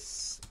the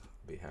face.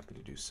 I'll be happy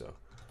to do so.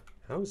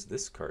 How is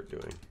this cart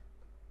doing?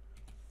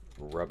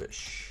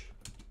 Rubbish.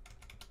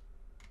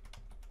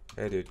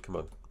 Hey dude, come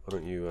on. Why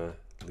don't you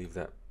leave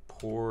that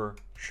core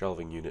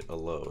shelving unit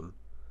alone.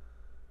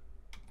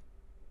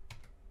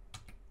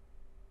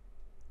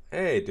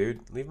 Hey,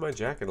 dude, leave my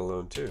jacket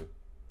alone, too.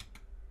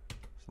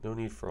 There's no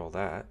need for all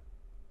that.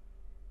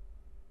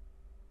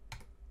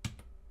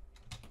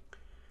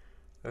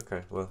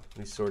 Okay, well,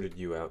 we sorted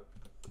you out.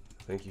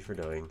 Thank you for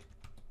dying.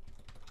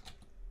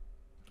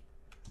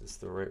 Is this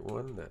the right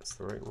one? That's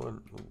the right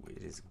one. Ooh,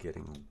 it is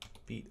getting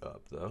beat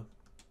up, though.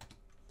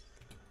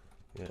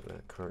 Yeah,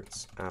 that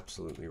cart's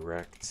absolutely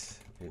wrecked.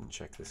 I didn't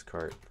check this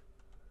cart.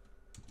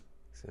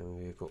 Examine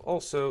vehicle.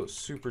 Also,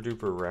 super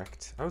duper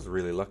wrecked. I was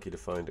really lucky to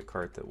find a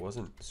cart that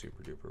wasn't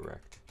super duper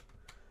wrecked.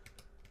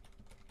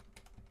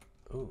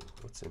 Oh,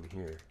 what's in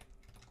here?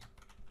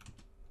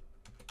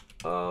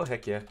 Oh,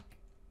 heck yeah.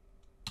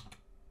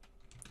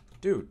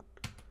 Dude,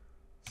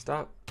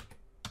 stop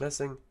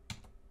messing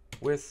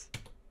with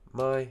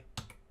my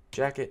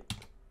jacket,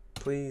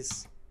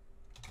 please.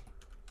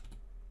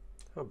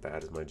 How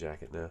bad is my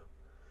jacket now?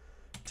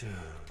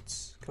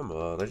 Dudes, come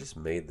on, I just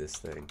made this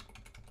thing.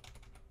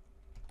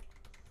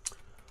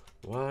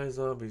 Why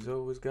zombies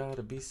always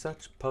gotta be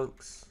such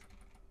punks?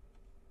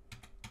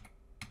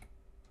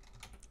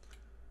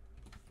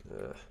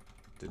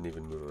 Didn't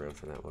even move around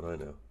for that one, I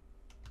know.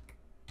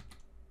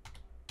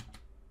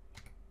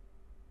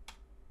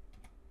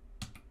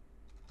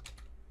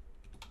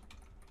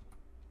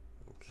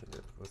 Okay,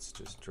 let's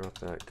just drop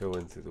that, go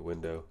in through the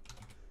window,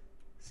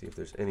 see if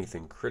there's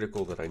anything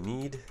critical that I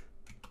need.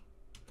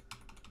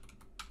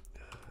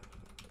 Drop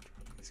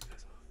these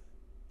guys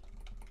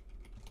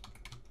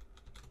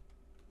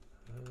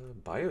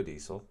off.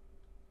 Biodiesel.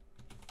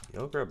 Yeah,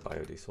 I'll grab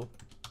biodiesel.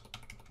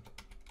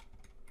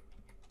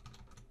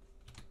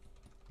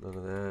 None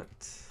of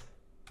that.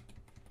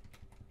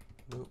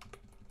 Nope.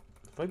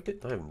 If I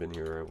haven't been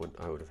here,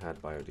 I would have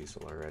had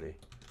biodiesel already.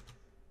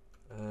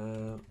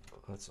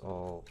 That's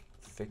all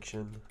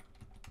fiction.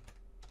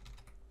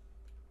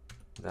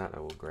 That I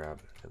will grab,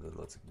 and then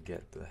let's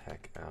get the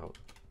heck out.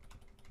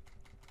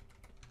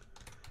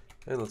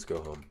 And let's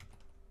go home.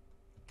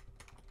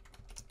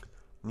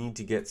 Need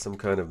to get some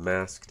kind of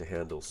mask to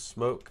handle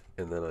smoke,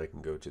 and then I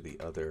can go to the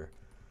other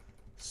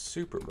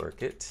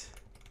supermarket.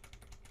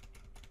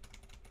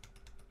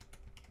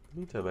 In the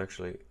meantime,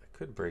 actually, I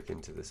could break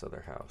into this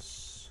other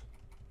house.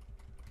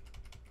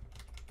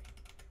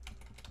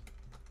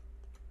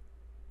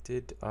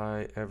 Did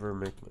I ever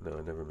make... No,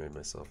 I never made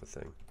myself a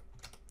thing.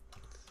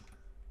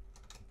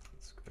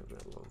 Let's grab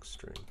that long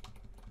string.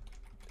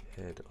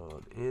 Head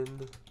on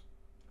in.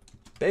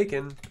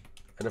 Bacon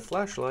and a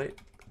flashlight.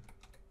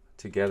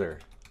 Together.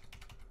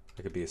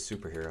 I could be a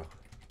superhero.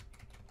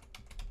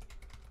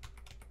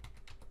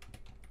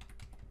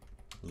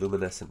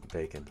 Luminescent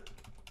bacon.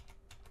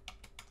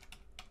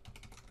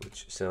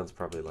 Which sounds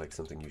probably like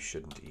something you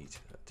shouldn't eat,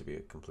 to be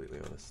completely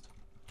honest.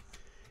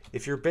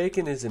 If your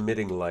bacon is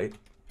emitting light,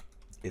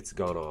 it's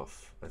gone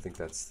off. I think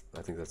that's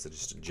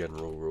just a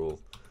general rule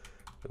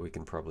that we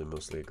can probably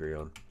mostly agree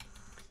on.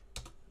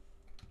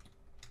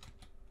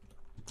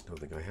 I don't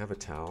think I have a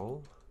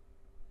towel.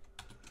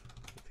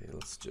 Okay,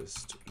 let's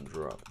just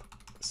drop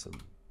some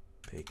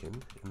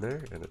bacon in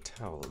there and a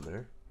towel in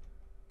there.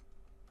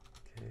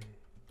 Okay.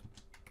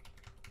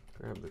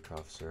 Grab the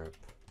cough syrup.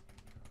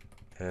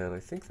 And I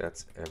think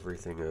that's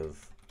everything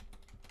of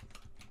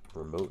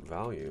remote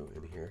value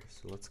in here.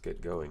 So let's get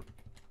going.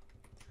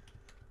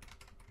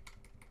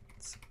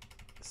 It's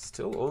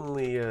still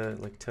only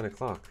like 10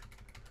 o'clock.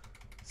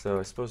 So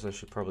I suppose I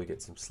should probably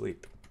get some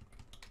sleep,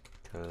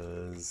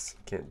 because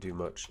can't do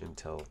much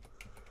until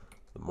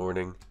the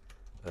morning.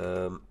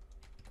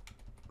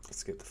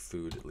 Let's get the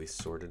food at least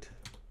sorted.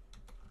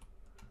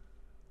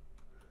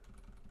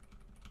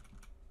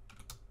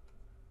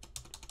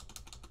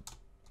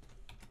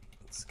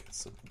 Let's get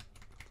some.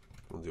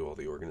 We'll do all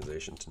the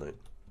organization tonight.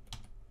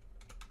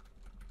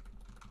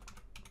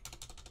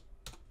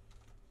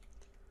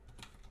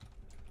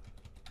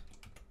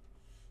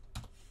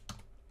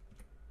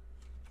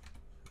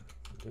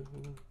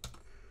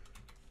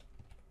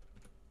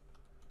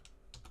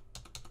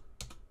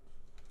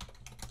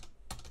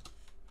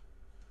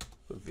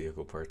 Put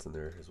vehicle parts in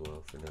there as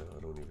well for now. I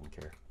don't even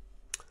care.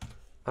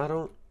 I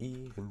don't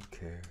even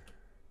care.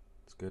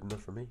 It's good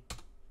enough for me.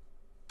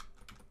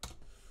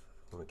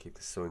 I want to keep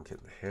the sewing kit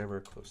and the hammer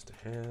close to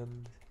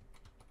hand.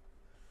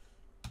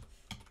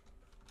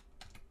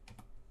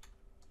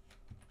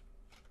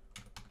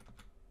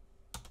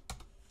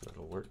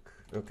 That'll work.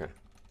 Okay.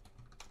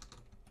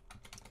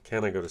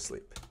 Can I go to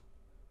sleep?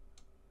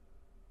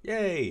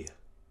 Yay!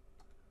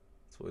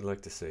 That's what we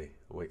like to see.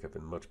 I'll wake up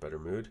in much better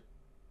mood.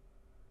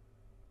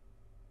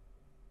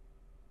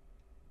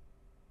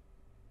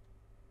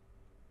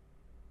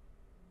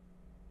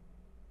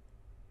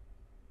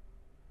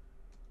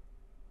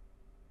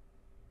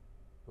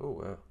 Oh,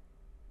 wow.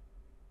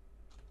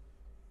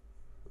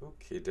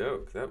 Okie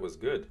doke. That was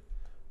good.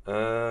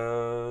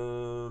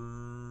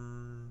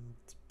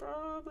 It's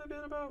probably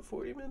been about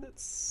 40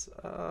 minutes.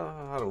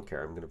 I don't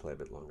care. I'm going to play a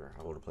bit longer.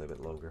 I want to play a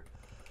bit longer.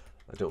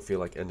 I don't feel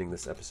like ending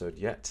this episode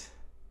yet.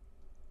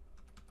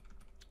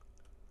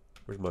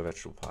 Where's my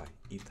vegetable pie?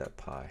 Eat that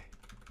pie.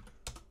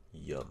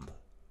 Yum.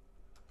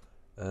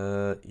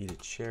 Eat a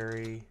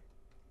cherry.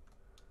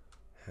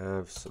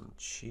 Have some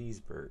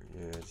cheeseburger.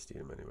 Yeah, just eat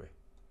them anyway.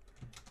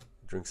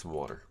 Drink some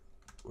water.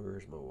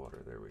 Where's my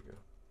water? There we go.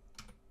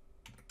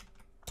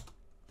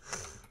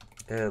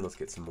 And let's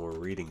get some more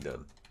reading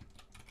done.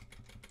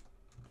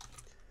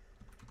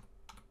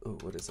 Oh,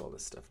 what does all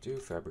this stuff do?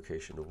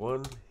 Fabrication to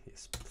 1.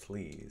 Yes,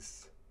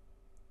 please.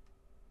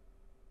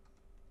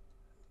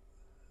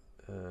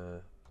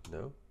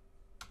 No?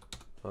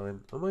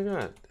 Fine. Oh my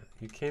god.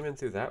 You came in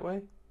through that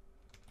way?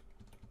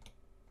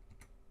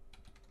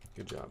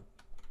 Good job.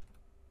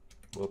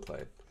 Well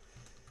played.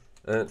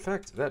 In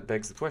fact, that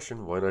begs the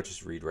question, why not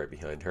just read right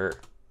behind her?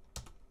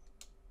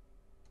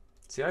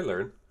 See, I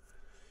learn.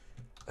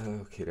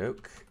 Okie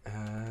doke.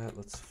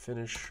 Let's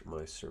finish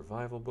my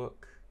survival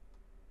book.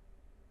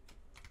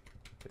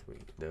 We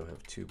now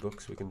have 2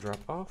 books we can drop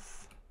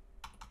off.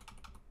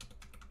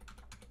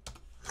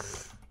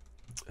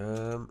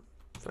 In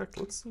fact,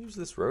 let's use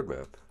this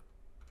roadmap.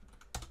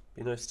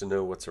 Be nice to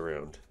know what's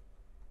around.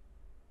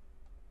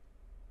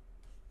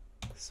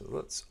 So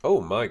let's,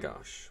 oh my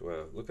gosh,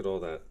 wow, look at all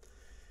that.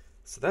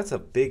 So that's a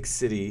big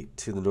city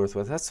to the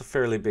northwest. That's a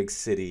fairly big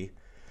city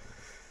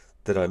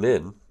that I'm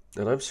in,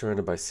 and I'm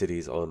surrounded by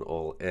cities on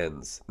all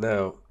ends.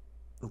 Now,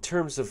 in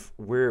terms of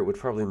where it would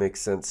probably make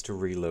sense to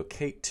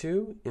relocate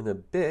to in a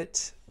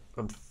bit,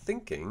 I'm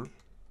thinking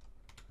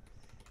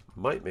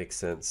might make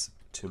sense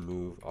to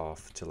move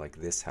off to like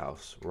this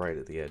house right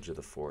at the edge of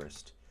the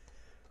forest.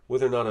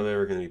 Whether or not I'm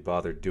ever going to be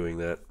bothered doing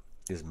that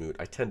is moot.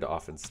 I tend to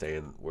often stay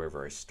in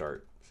wherever I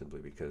start,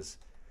 simply because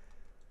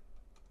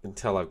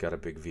until I've got a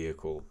big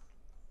vehicle,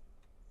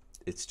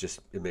 it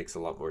makes a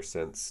lot more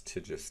sense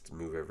to just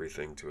move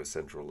everything to a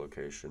central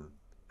location.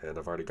 And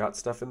I've already got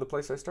stuff in the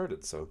place I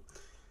started, so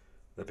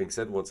that being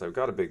said, once I've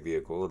got a big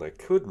vehicle and I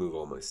could move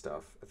all my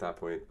stuff, at that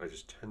point I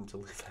just tend to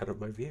live out of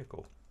my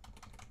vehicle.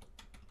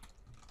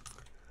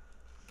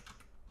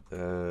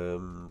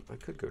 I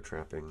could go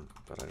trapping,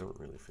 but I don't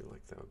really feel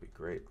like that would be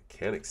great.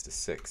 Mechanics to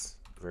 6.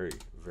 Very,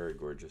 very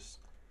gorgeous.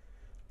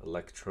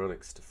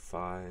 Electronics to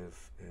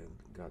 5,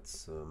 and got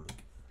some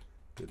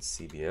good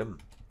CBM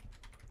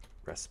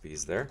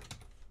recipes there.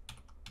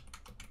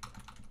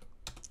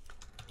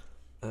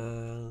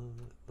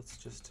 Let's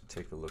just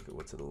take a look at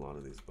what's in a lot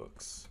of these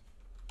books.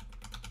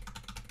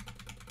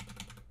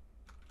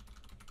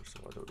 First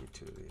of all, I don't need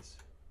 2 of these.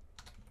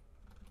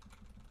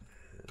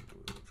 And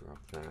we'll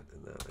drop that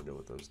and that. I know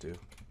what those do.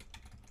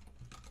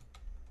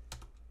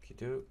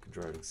 Okey-doke.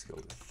 Driving skill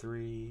to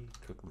 3.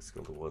 Cooking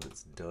skill to 1.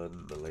 It's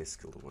done. Melee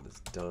skill to 1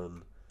 is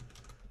done.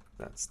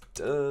 That's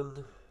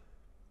done.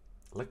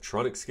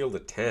 Electronic skill to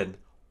 10.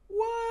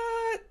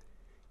 What?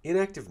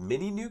 Inactive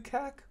mini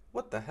nucac?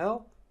 What the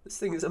hell? This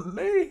thing is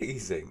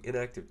amazing.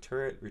 Inactive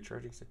turret,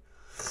 recharging.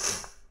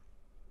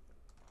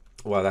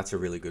 Wow, that's a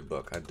really good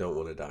book. I don't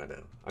want to die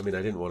now. I mean,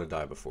 I didn't want to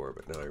die before,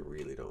 but now I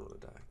really don't want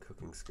to die.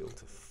 Cooking skill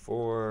to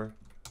 4.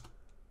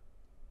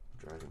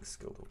 Driving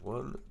skill to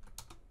 1.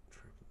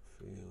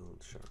 Trapping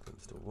field.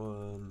 Shotguns to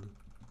 1.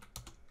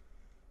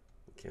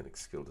 Mechanic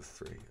skill to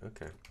 3.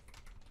 Okay.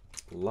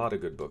 A lot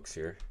of good books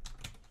here.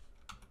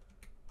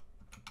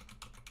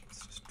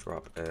 Let's just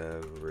drop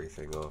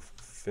everything off.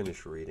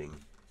 Finish reading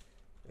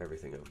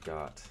everything I've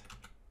got.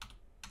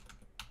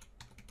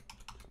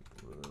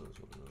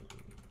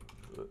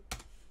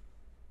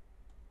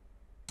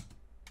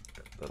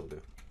 That'll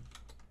do.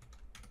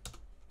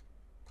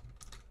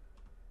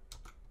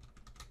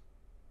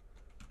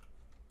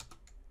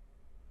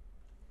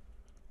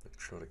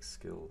 Electronic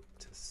skill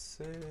to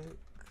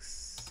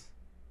 6.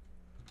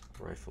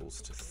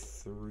 Rifles to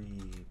 3.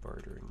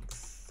 Bartering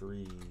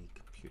 3.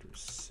 Computer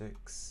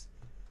 6.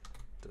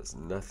 Does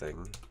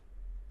nothing.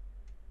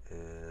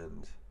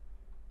 And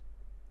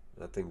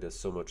that thing does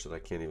so much that I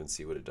can't even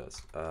see what it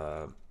does.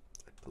 I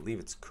believe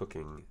it's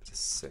cooking to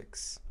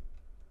 6.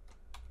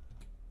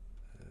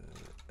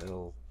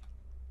 L.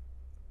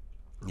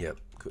 Yep,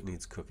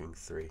 needs cooking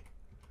 3.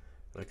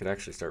 I could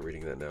actually start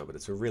reading that now, but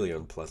it's a really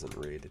unpleasant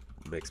read.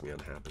 It makes me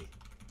unhappy.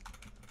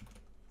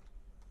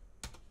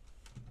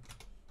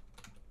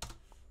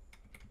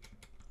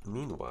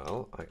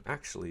 Meanwhile, I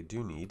actually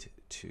do need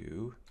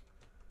to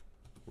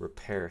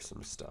repair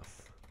some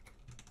stuff.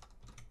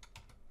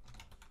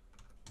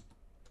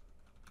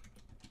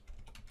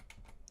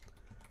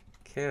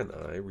 Can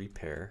I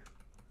repair?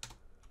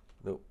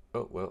 Nope.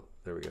 Oh, well,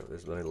 there we go.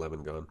 There's my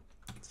lemon gone.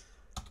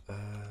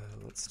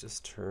 Let's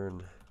just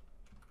turn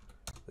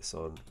this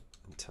on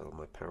until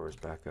my power's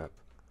back up,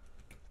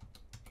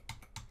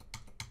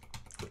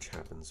 which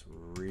happens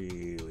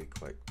really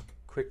quite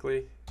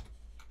quickly.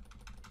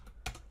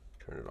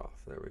 Turn it off.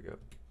 There we go.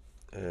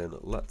 And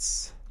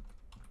let's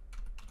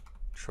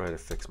try to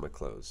fix my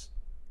clothes.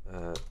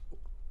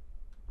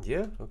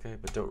 Yeah, okay,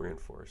 but don't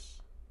reinforce.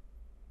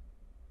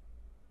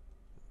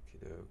 Okie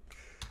doke.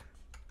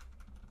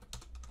 In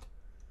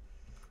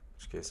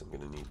which case I'm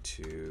going to need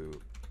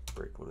to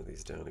break one of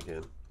these down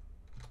again.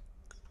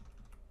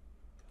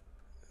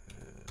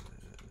 And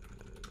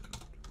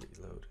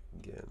reload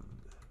again.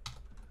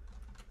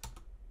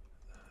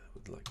 I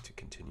would like to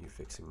continue continue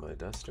fixing my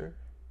duster.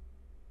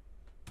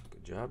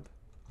 Good job.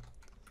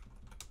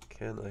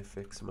 Can I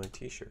fix my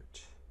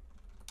t-shirt?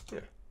 Yeah.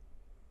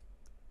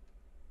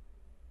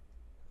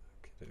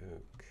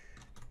 Okey-doke.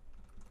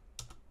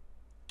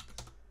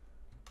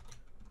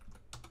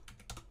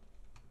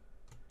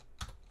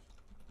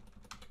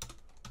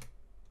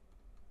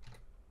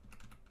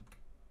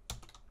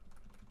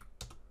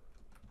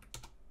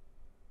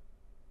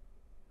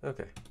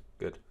 Okay,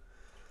 good.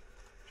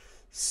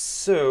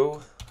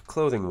 So,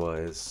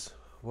 clothing-wise,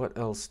 what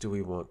else do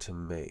we want to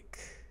make?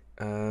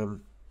 I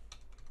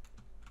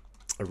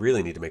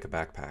really need to make a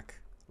backpack,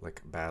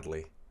 like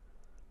badly.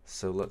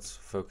 So let's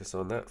focus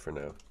on that for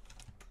now.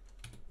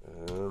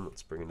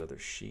 Let's bring another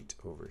sheet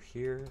over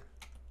here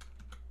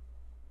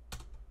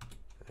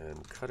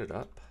and cut it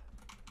up.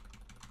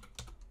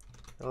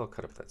 I'll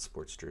cut up that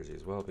sports jersey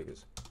as well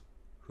because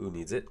who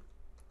needs it?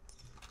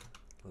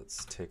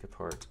 Let's take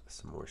apart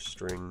some more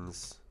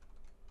strings.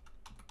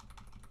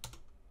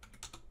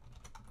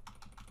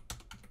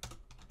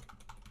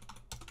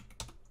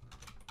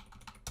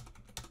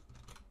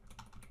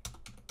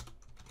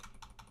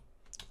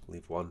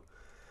 Leave one.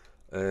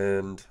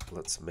 And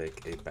let's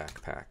make a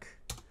backpack.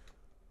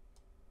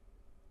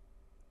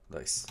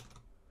 Nice.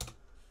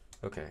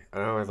 Okay,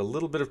 now I have a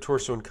little bit of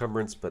torso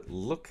encumbrance, but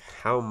look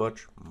how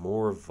much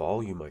more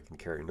volume I can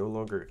carry. No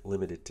longer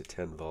limited to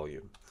 10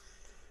 volume,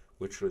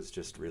 which was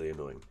just really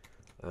annoying.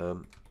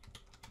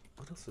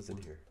 What else is in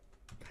here?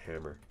 A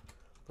hammer.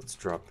 Let's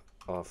drop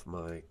off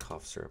my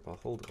cough syrup. I'll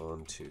hold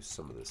on to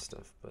some of this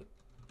stuff, but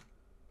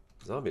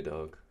zombie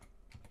dog.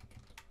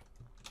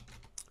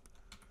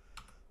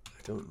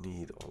 I don't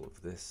need all of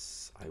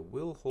this. I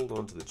will hold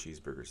on to the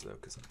cheeseburgers though,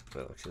 because,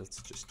 well, actually,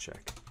 let's just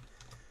check.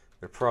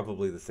 They're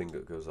probably the thing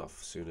that goes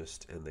off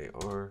soonest, and they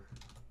are.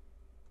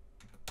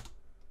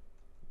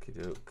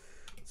 Okie doke.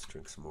 Let's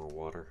drink some more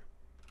water.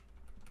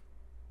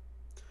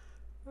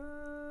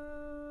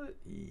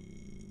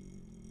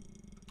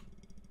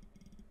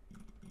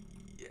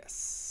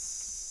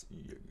 Yes.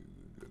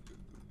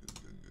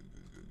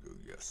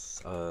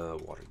 Yes.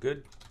 Water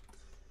good.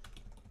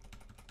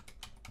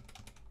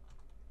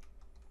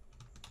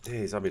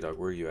 Hey, zombie dog,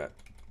 where are you at?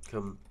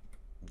 Come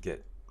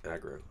get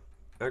aggro.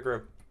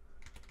 Aggro.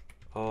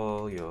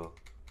 All y'all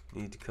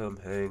need to come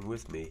hang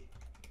with me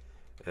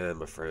and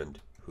my friend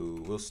who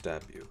will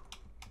stab you.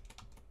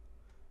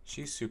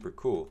 She's super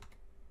cool.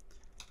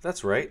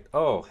 That's right.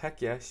 Oh,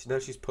 heck yeah. Now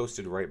she's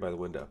posted right by the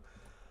window.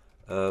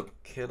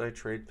 Can I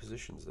trade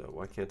positions, though?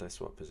 Why can't I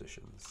swap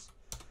positions?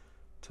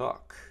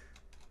 Talk.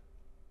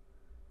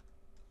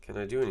 Can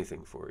I do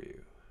anything for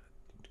you?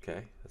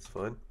 Okay, that's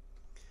fine.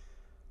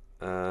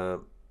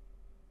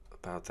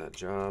 About that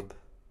job.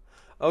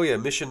 Oh, yeah,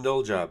 mission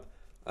null job.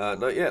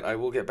 Not yet. I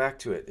will get back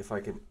to it if I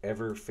can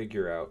ever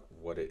figure out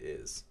what it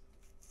is.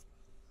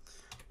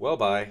 Well,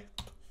 bye.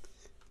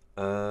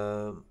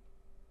 Yeah,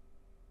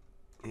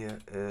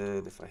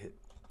 and if I hit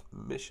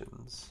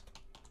missions,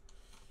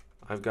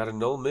 I've got a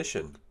null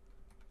mission.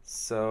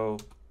 So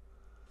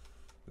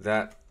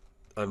that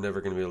I'm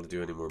never going to be able to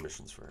do any more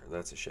missions for her.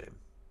 That's a shame.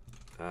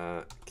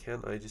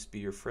 Can I just be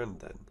your friend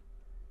then?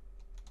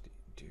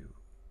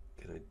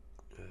 Can I?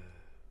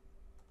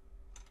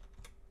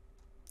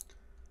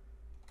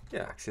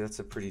 Yeah, actually, that's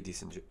a pretty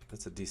decent.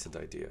 That's a decent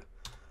idea.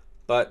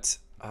 But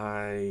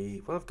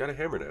well, I've got a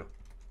hammer now.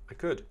 I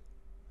could.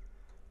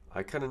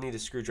 I kind of need a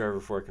screwdriver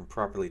before I can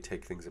properly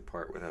take things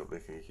apart without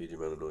making a huge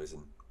amount of noise.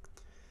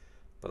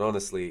 But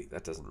honestly,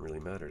 that doesn't really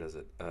matter, does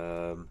it?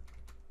 I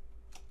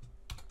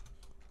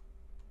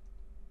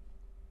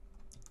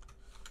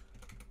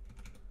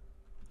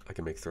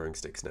can make throwing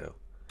sticks now.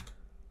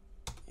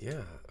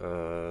 Yeah.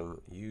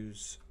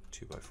 Use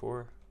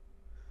 2x4, and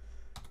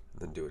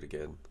then do it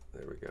again.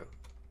 There we go.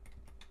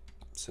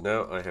 So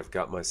now I have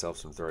got myself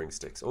some throwing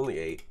sticks. Only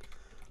 8,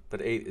 but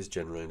 8 is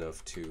generally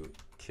enough to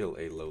kill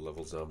a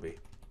low-level zombie.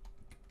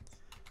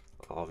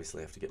 I'll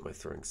obviously have to get my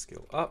throwing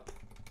skill up.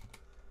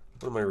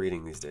 What am I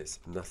reading these days?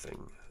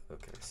 Nothing.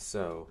 Okay,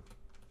 so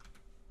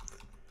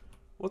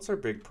what's our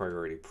big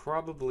priority?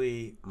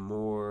 Probably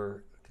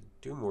more, I could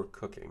do more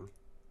cooking.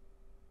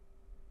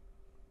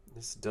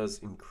 This does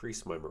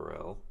increase my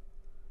morale.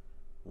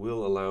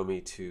 Will allow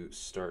me to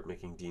start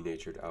making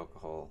denatured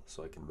alcohol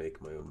so I can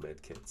make my own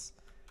med kits.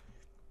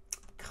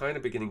 Kind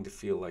of beginning to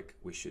feel like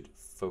we should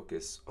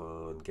focus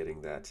on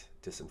getting that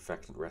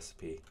disinfectant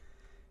recipe,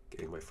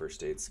 getting my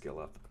first aid skill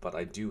up. But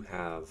I do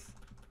have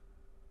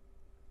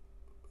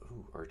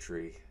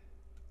archery.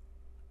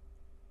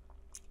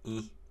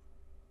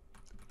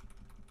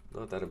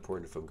 Not that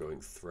important if I'm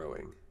going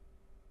throwing.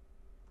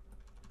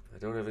 I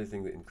don't have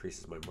anything that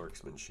increases my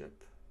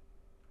marksmanship.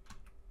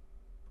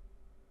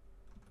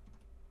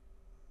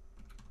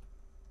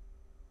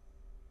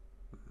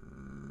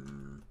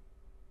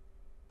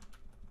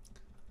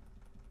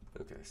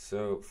 Okay,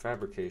 so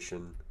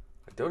fabrication.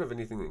 I don't have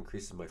anything that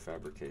increases my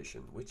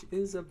fabrication, which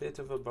is a bit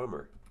of a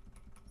bummer.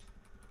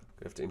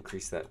 I have to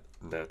increase that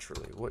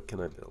naturally. What can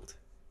I build?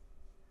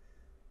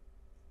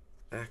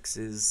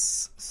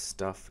 Axes,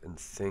 stuff, and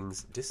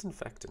things.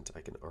 Disinfectant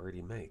I can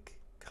already make,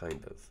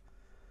 kind of.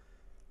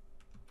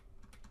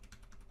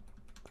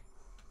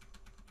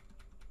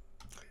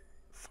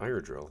 fire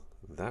drill.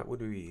 That would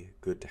be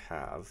good to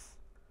have.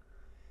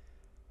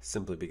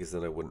 Simply because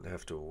then I wouldn't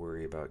have to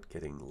worry about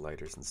getting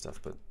lighters and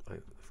stuff, but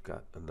I've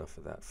got enough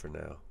of that for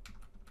now.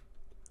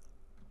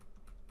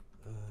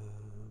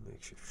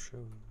 Makeshift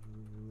show.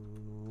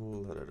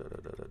 La, da, da, da,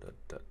 da, da,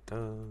 da,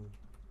 da.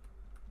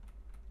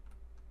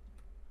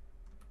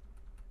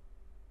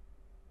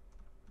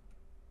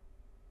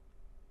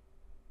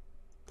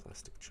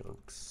 Plastic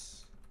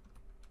chunks.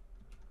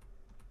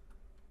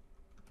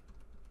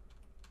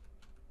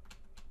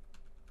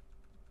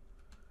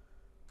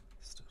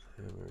 Stone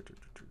hammer.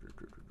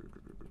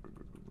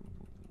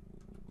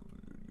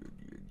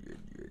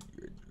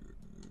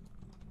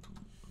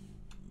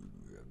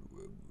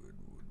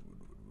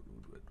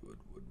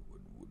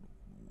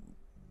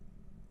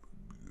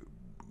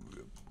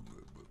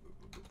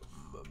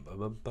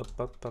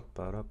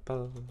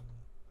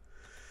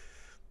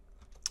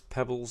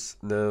 Pebbles?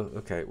 No.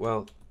 Okay,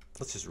 well,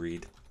 let's just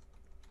read.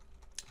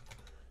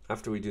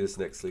 After we do this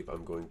next sleep,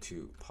 I'm going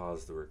to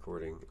pause the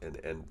recording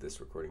and end this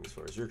recording as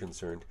far as you're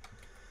concerned.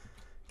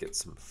 Get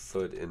some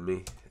food in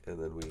me, and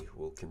then we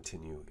will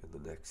continue in the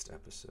next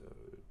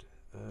episode.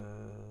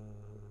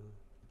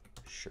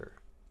 Sure.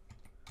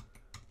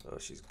 Oh,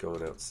 she's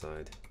going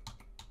outside.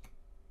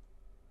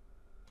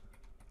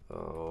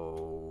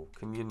 Oh,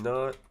 can you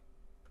not?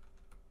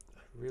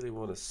 I really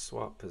want to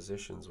swap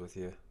positions with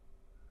you.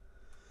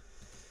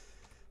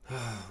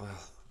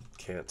 Well,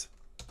 can't.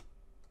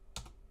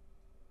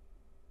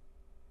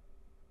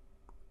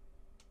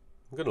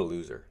 I'm gonna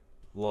lose her.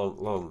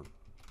 Long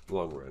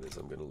run is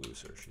I'm gonna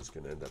lose her. She's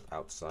gonna end up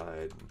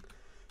outside and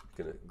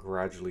gonna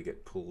gradually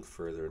get pulled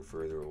further and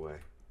further away.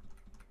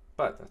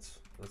 But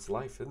that's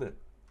life, isn't it?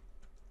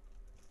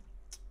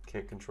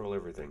 Can't control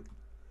everything.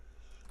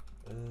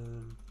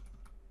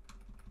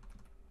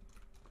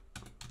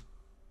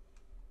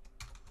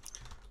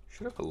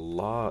 Should have a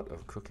lot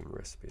of cooking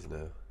recipes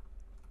now.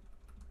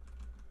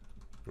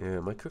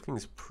 Yeah, my cooking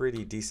is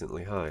pretty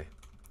decently high.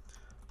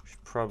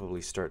 Should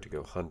probably start to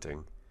go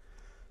hunting.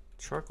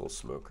 Charcoal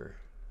smoker.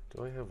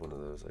 Do I have one of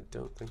those? I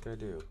don't think I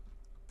do.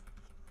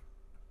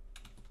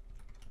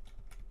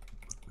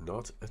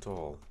 Not at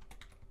all.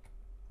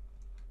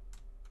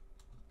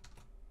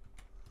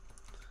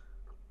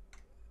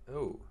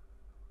 Oh.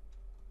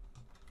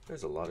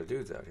 There's a lot of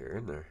dudes out here,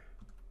 isn't there?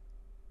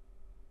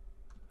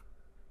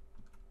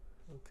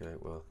 Okay,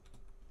 well,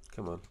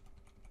 come on.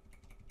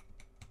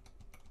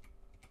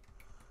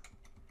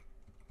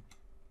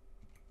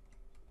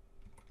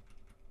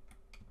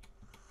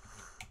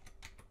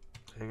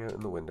 Hang out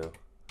in the window.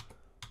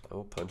 I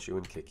will punch you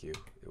and kick you.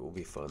 It will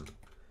be fun.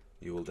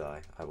 You will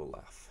die. I will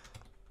laugh.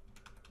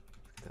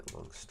 Look at that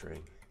long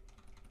string.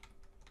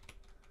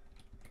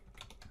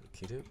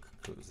 Okie doke.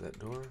 Close that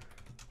door.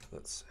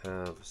 Let's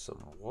have some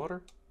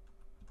water.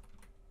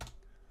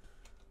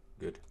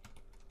 Good.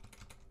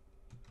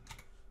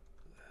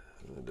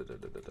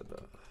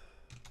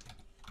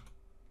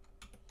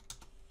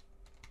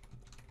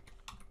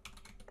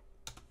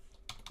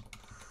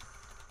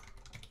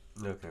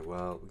 Okay,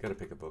 well, we gotta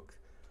pick a book.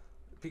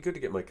 It'd be good to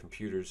get my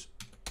computer's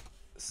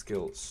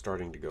skill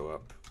starting to go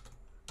up.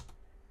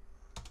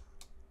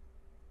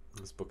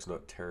 This book's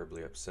not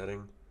terribly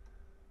upsetting.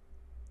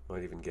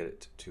 Might even get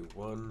it to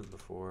 1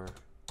 before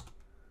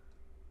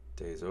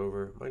day's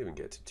over. Might even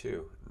get to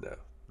 2.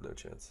 No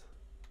chance.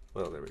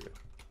 Well, there we go.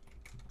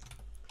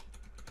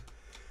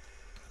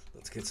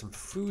 Let's get some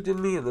food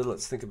in me, and then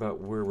let's think about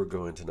where we're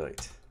going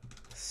tonight.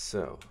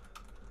 So,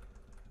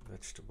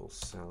 vegetable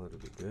salad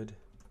would be good.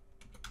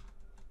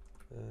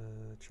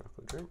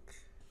 Chocolate drink.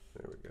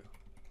 There we go.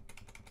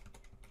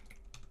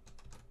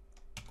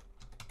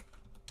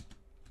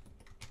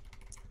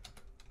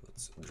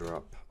 Let's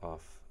drop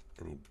off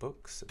any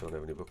books. I don't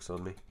have any books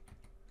on me.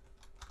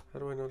 How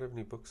do I not have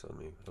any books on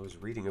me? I was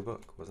reading a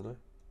book, wasn't I? Am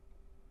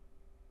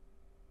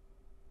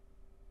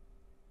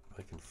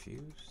I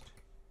confused?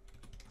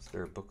 Is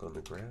there a book on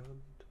the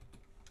ground?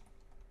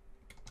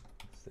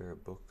 Is there a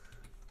book?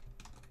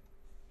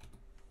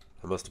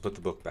 I must have put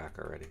the book back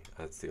already.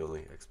 That's the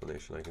only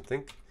explanation I can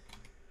think.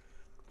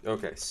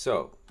 Okay,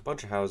 so, a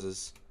bunch of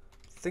houses.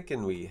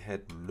 Thinking we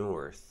head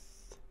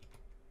north.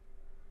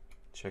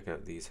 Check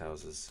out these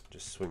houses.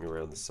 Just swing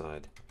around the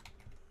side.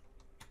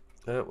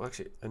 Well,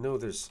 actually, I know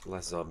there's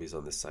less zombies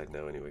on this side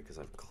now anyway, because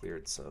I've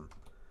cleared some.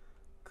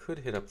 Could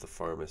hit up the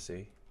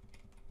pharmacy.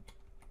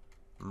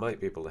 Might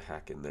be able to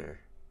hack in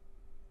there.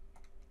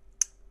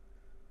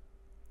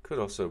 Could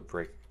also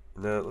break...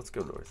 No, let's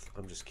go north.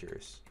 I'm just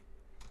curious.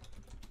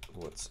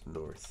 What's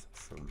north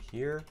from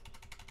here?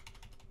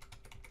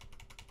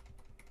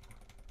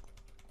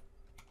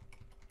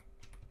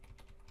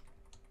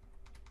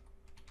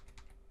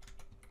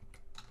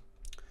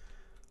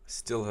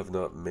 Still have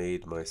not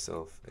made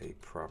myself a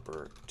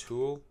proper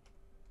tool.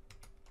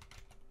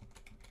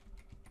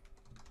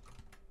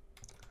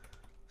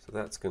 So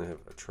that's going to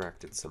have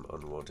attracted some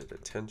unwanted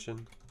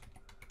attention.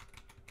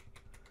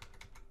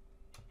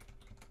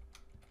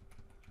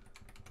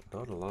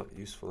 Not a lot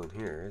useful in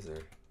here, is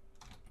there?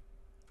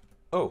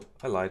 Oh,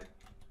 I lied.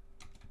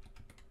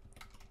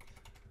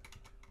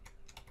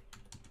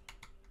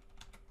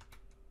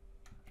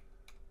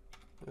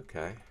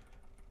 Okay.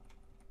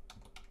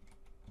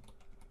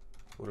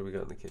 What do we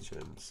got in the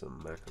kitchen?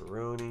 Some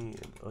macaroni,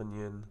 an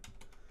onion.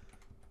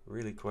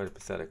 Really quite a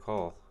pathetic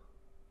haul.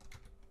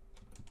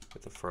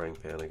 With a frying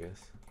pan, I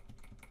guess.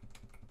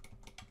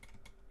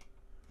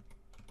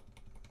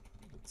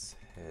 Let's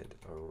head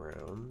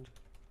around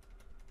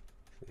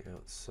to the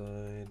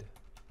outside.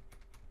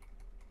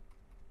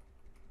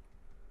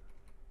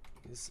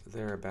 Is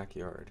there a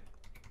backyard?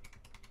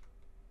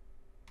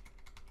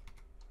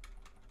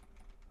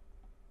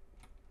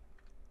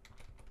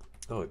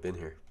 Oh, I've been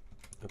here.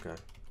 Okay.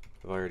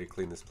 I've already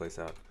cleaned this place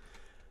out.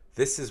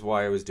 This is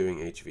why I was doing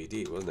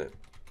HVD, wasn't it?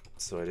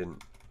 So I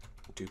didn't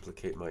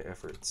duplicate my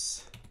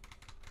efforts.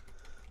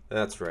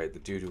 That's right, the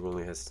dude who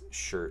only has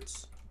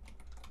shirts.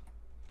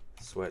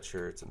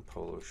 Sweatshirts and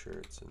polo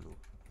shirts and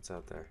what's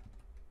out there?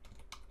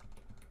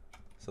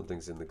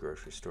 Something's in the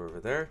grocery store over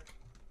there.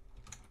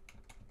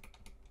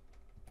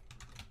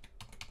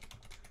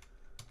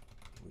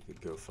 We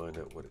could go find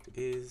out what it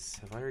is.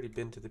 Have I already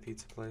been to the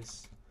pizza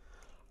place?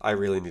 I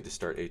really need to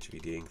start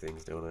HVDing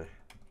things, don't I?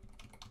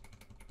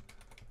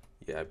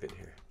 Yeah, I've been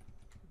here.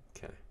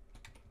 Okay.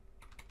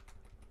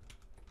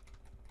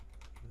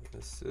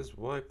 This is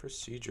why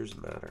procedures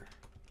matter.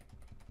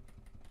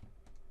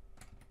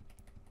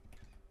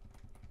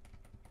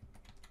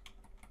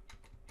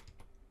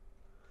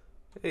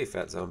 Hey,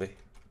 fat zombie.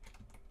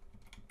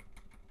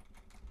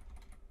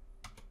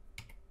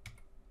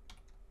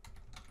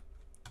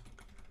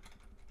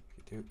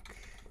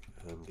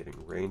 I'm getting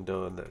rained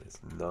on. That is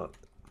not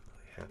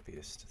my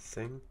happiest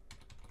thing.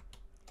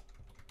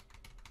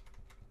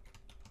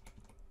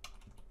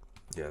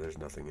 Yeah, there's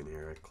nothing in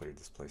here. I cleared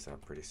this place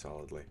out pretty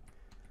solidly.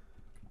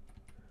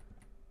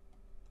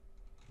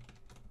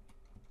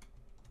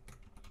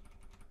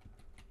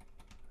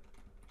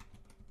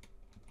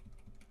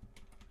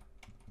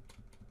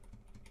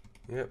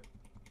 Yep.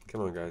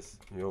 Come on, guys.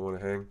 You all want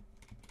to hang?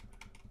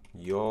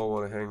 You all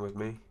want to hang with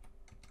me?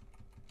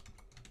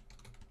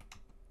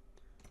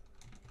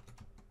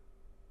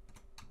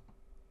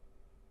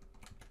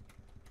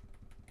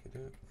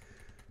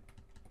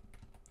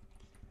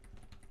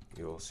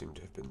 You all seem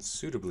to have been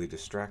suitably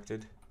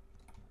distracted.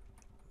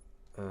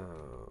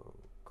 Oh,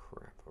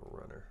 crap, a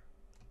runner.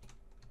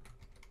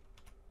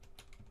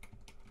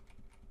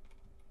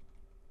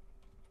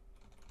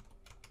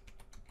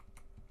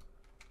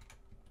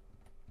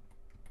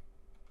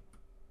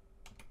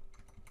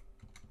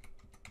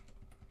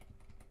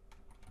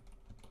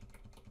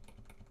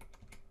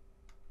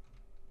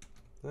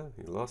 Oh,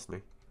 he lost me.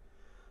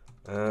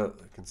 I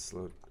can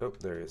slow... Oh,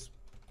 there he is.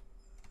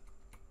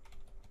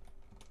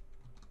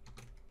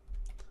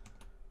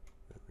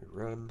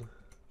 Run.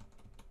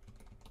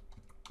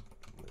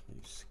 Let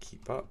you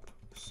keep up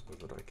so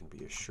that I can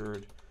be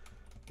assured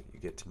that you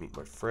get to meet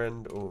my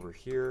friend over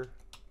here.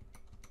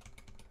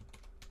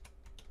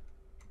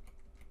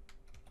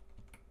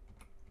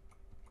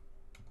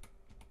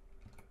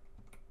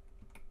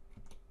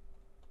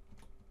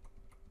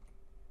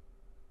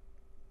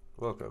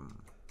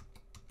 Welcome.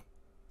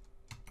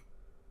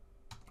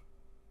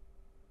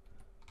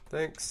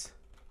 Thanks.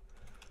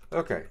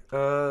 Okay,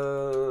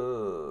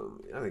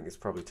 I think it's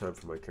probably time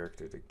for my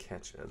character to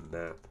catch a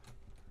nap.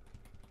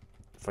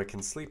 If I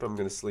can sleep, I'm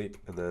going to sleep,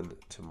 and then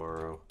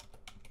tomorrow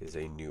is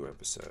a new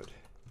episode.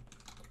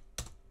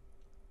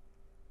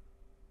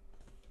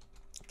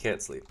 Can't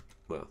sleep.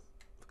 Well,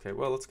 okay,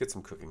 well, let's get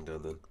some cooking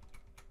done then.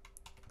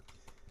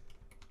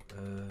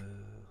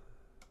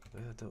 I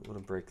don't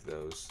want to break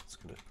those. It's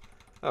gonna...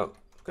 Oh,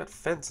 I've got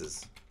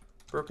fences.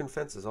 Broken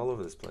fences all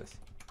over this place.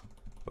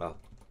 Well,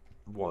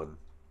 one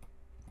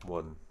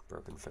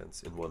broken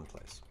fence in one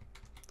place.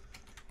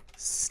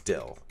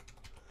 Still.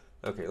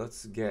 Okay,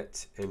 let's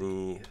get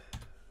any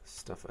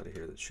stuff out of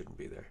here that shouldn't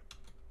be there.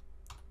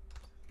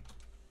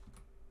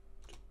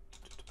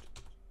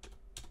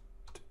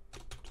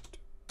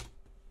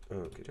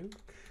 Okay,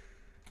 doke.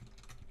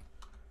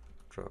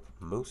 Drop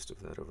most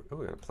of that over. Oh,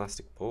 we got a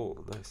plastic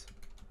bowl. Nice.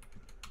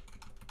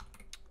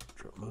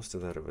 Drop most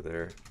of that over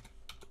there.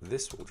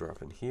 This will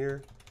drop in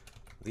here.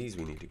 These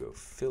we need to go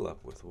fill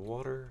up with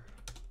water.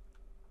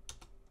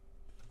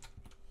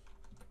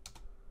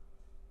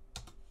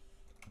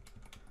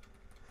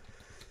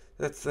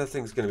 That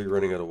thing's going to be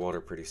running out of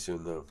water pretty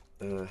soon, though.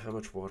 How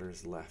much water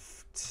is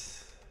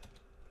left?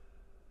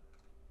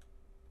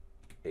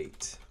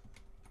 8.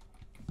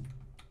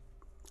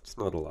 It's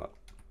not a lot.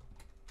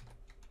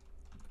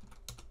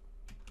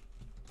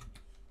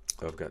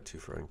 I've got 2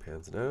 frying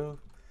pans now.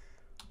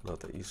 Not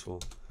that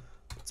useful.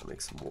 Let's make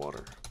some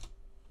water.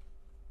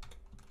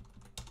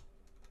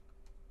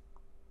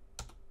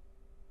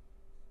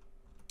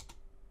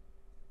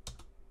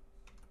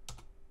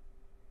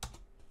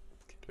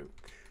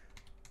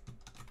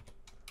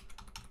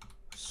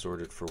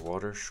 Sorted for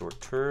water,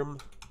 short term.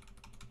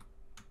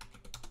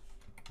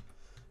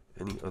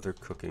 Any other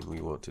cooking we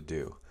want to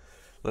do?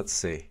 Let's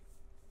see.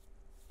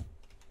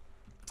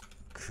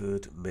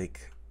 Could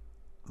make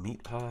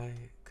meat pie.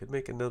 Could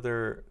make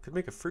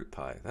a fruit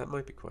pie. That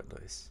might be quite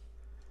nice.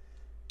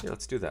 Yeah,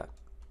 let's do that.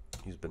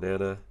 Use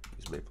banana,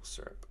 use maple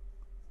syrup.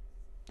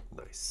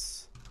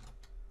 Nice.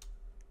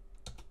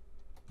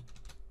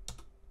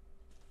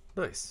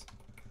 Nice.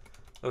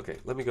 Okay,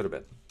 let me go to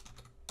bed.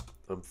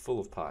 I'm full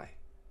of pie.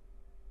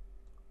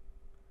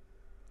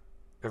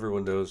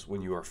 Everyone knows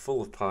when you are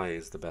full of pie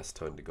is the best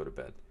time to go to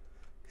bed,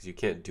 because you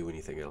can't do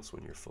anything else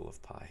when you're full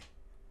of pie.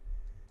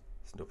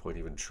 There's no point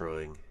even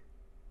trying.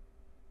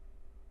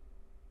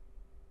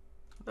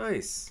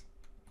 Nice.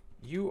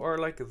 You are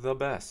like the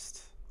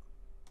best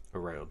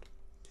around.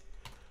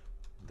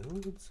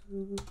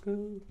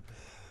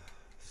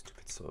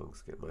 Stupid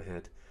songs get in my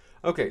head.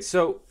 Okay,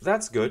 so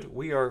that's good.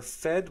 We are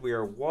fed, we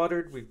are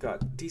watered, we've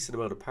got a decent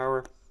amount of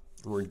power,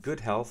 we're in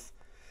good health.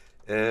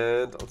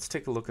 And let's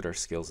take a look at our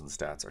skills and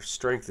stats. Our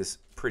strength is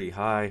pretty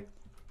high.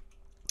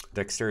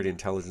 Dexterity and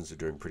intelligence are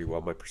doing pretty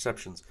well. My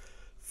perception's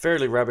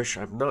fairly rubbish.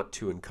 I'm not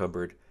too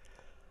encumbered.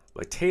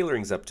 My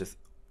tailoring's up to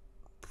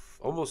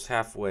almost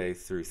halfway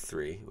through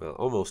 3. Well,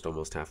 almost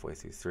halfway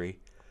through 3.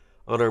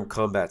 Unarmed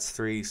combat's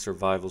 3.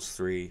 Survival's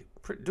 3.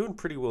 Doing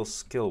pretty well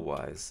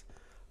skill-wise.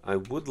 I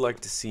would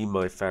like to see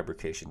my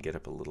fabrication get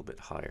up a little bit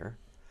higher.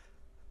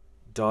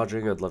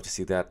 Dodging, I'd love to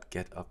see that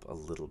get up a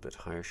little bit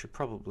higher. Should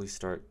probably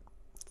start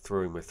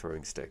throwing my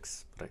throwing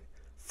sticks, but I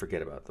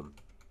forget about them.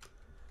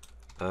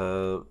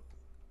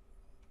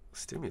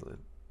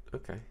 Stimulant.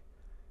 Okay.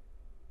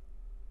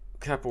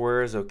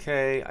 Capoeira is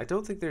okay. I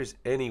don't think there's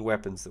any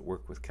weapons that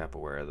work with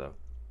capoeira, though.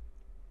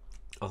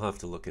 I'll have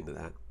to look into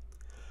that.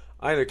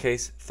 Either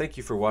case, thank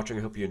you for watching.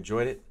 I hope you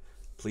enjoyed it.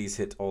 Please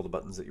hit all the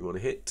buttons that you want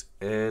to hit,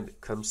 and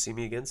come see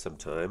me again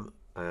sometime.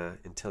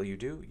 Until you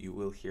do, you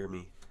will hear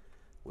me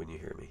when you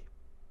hear me.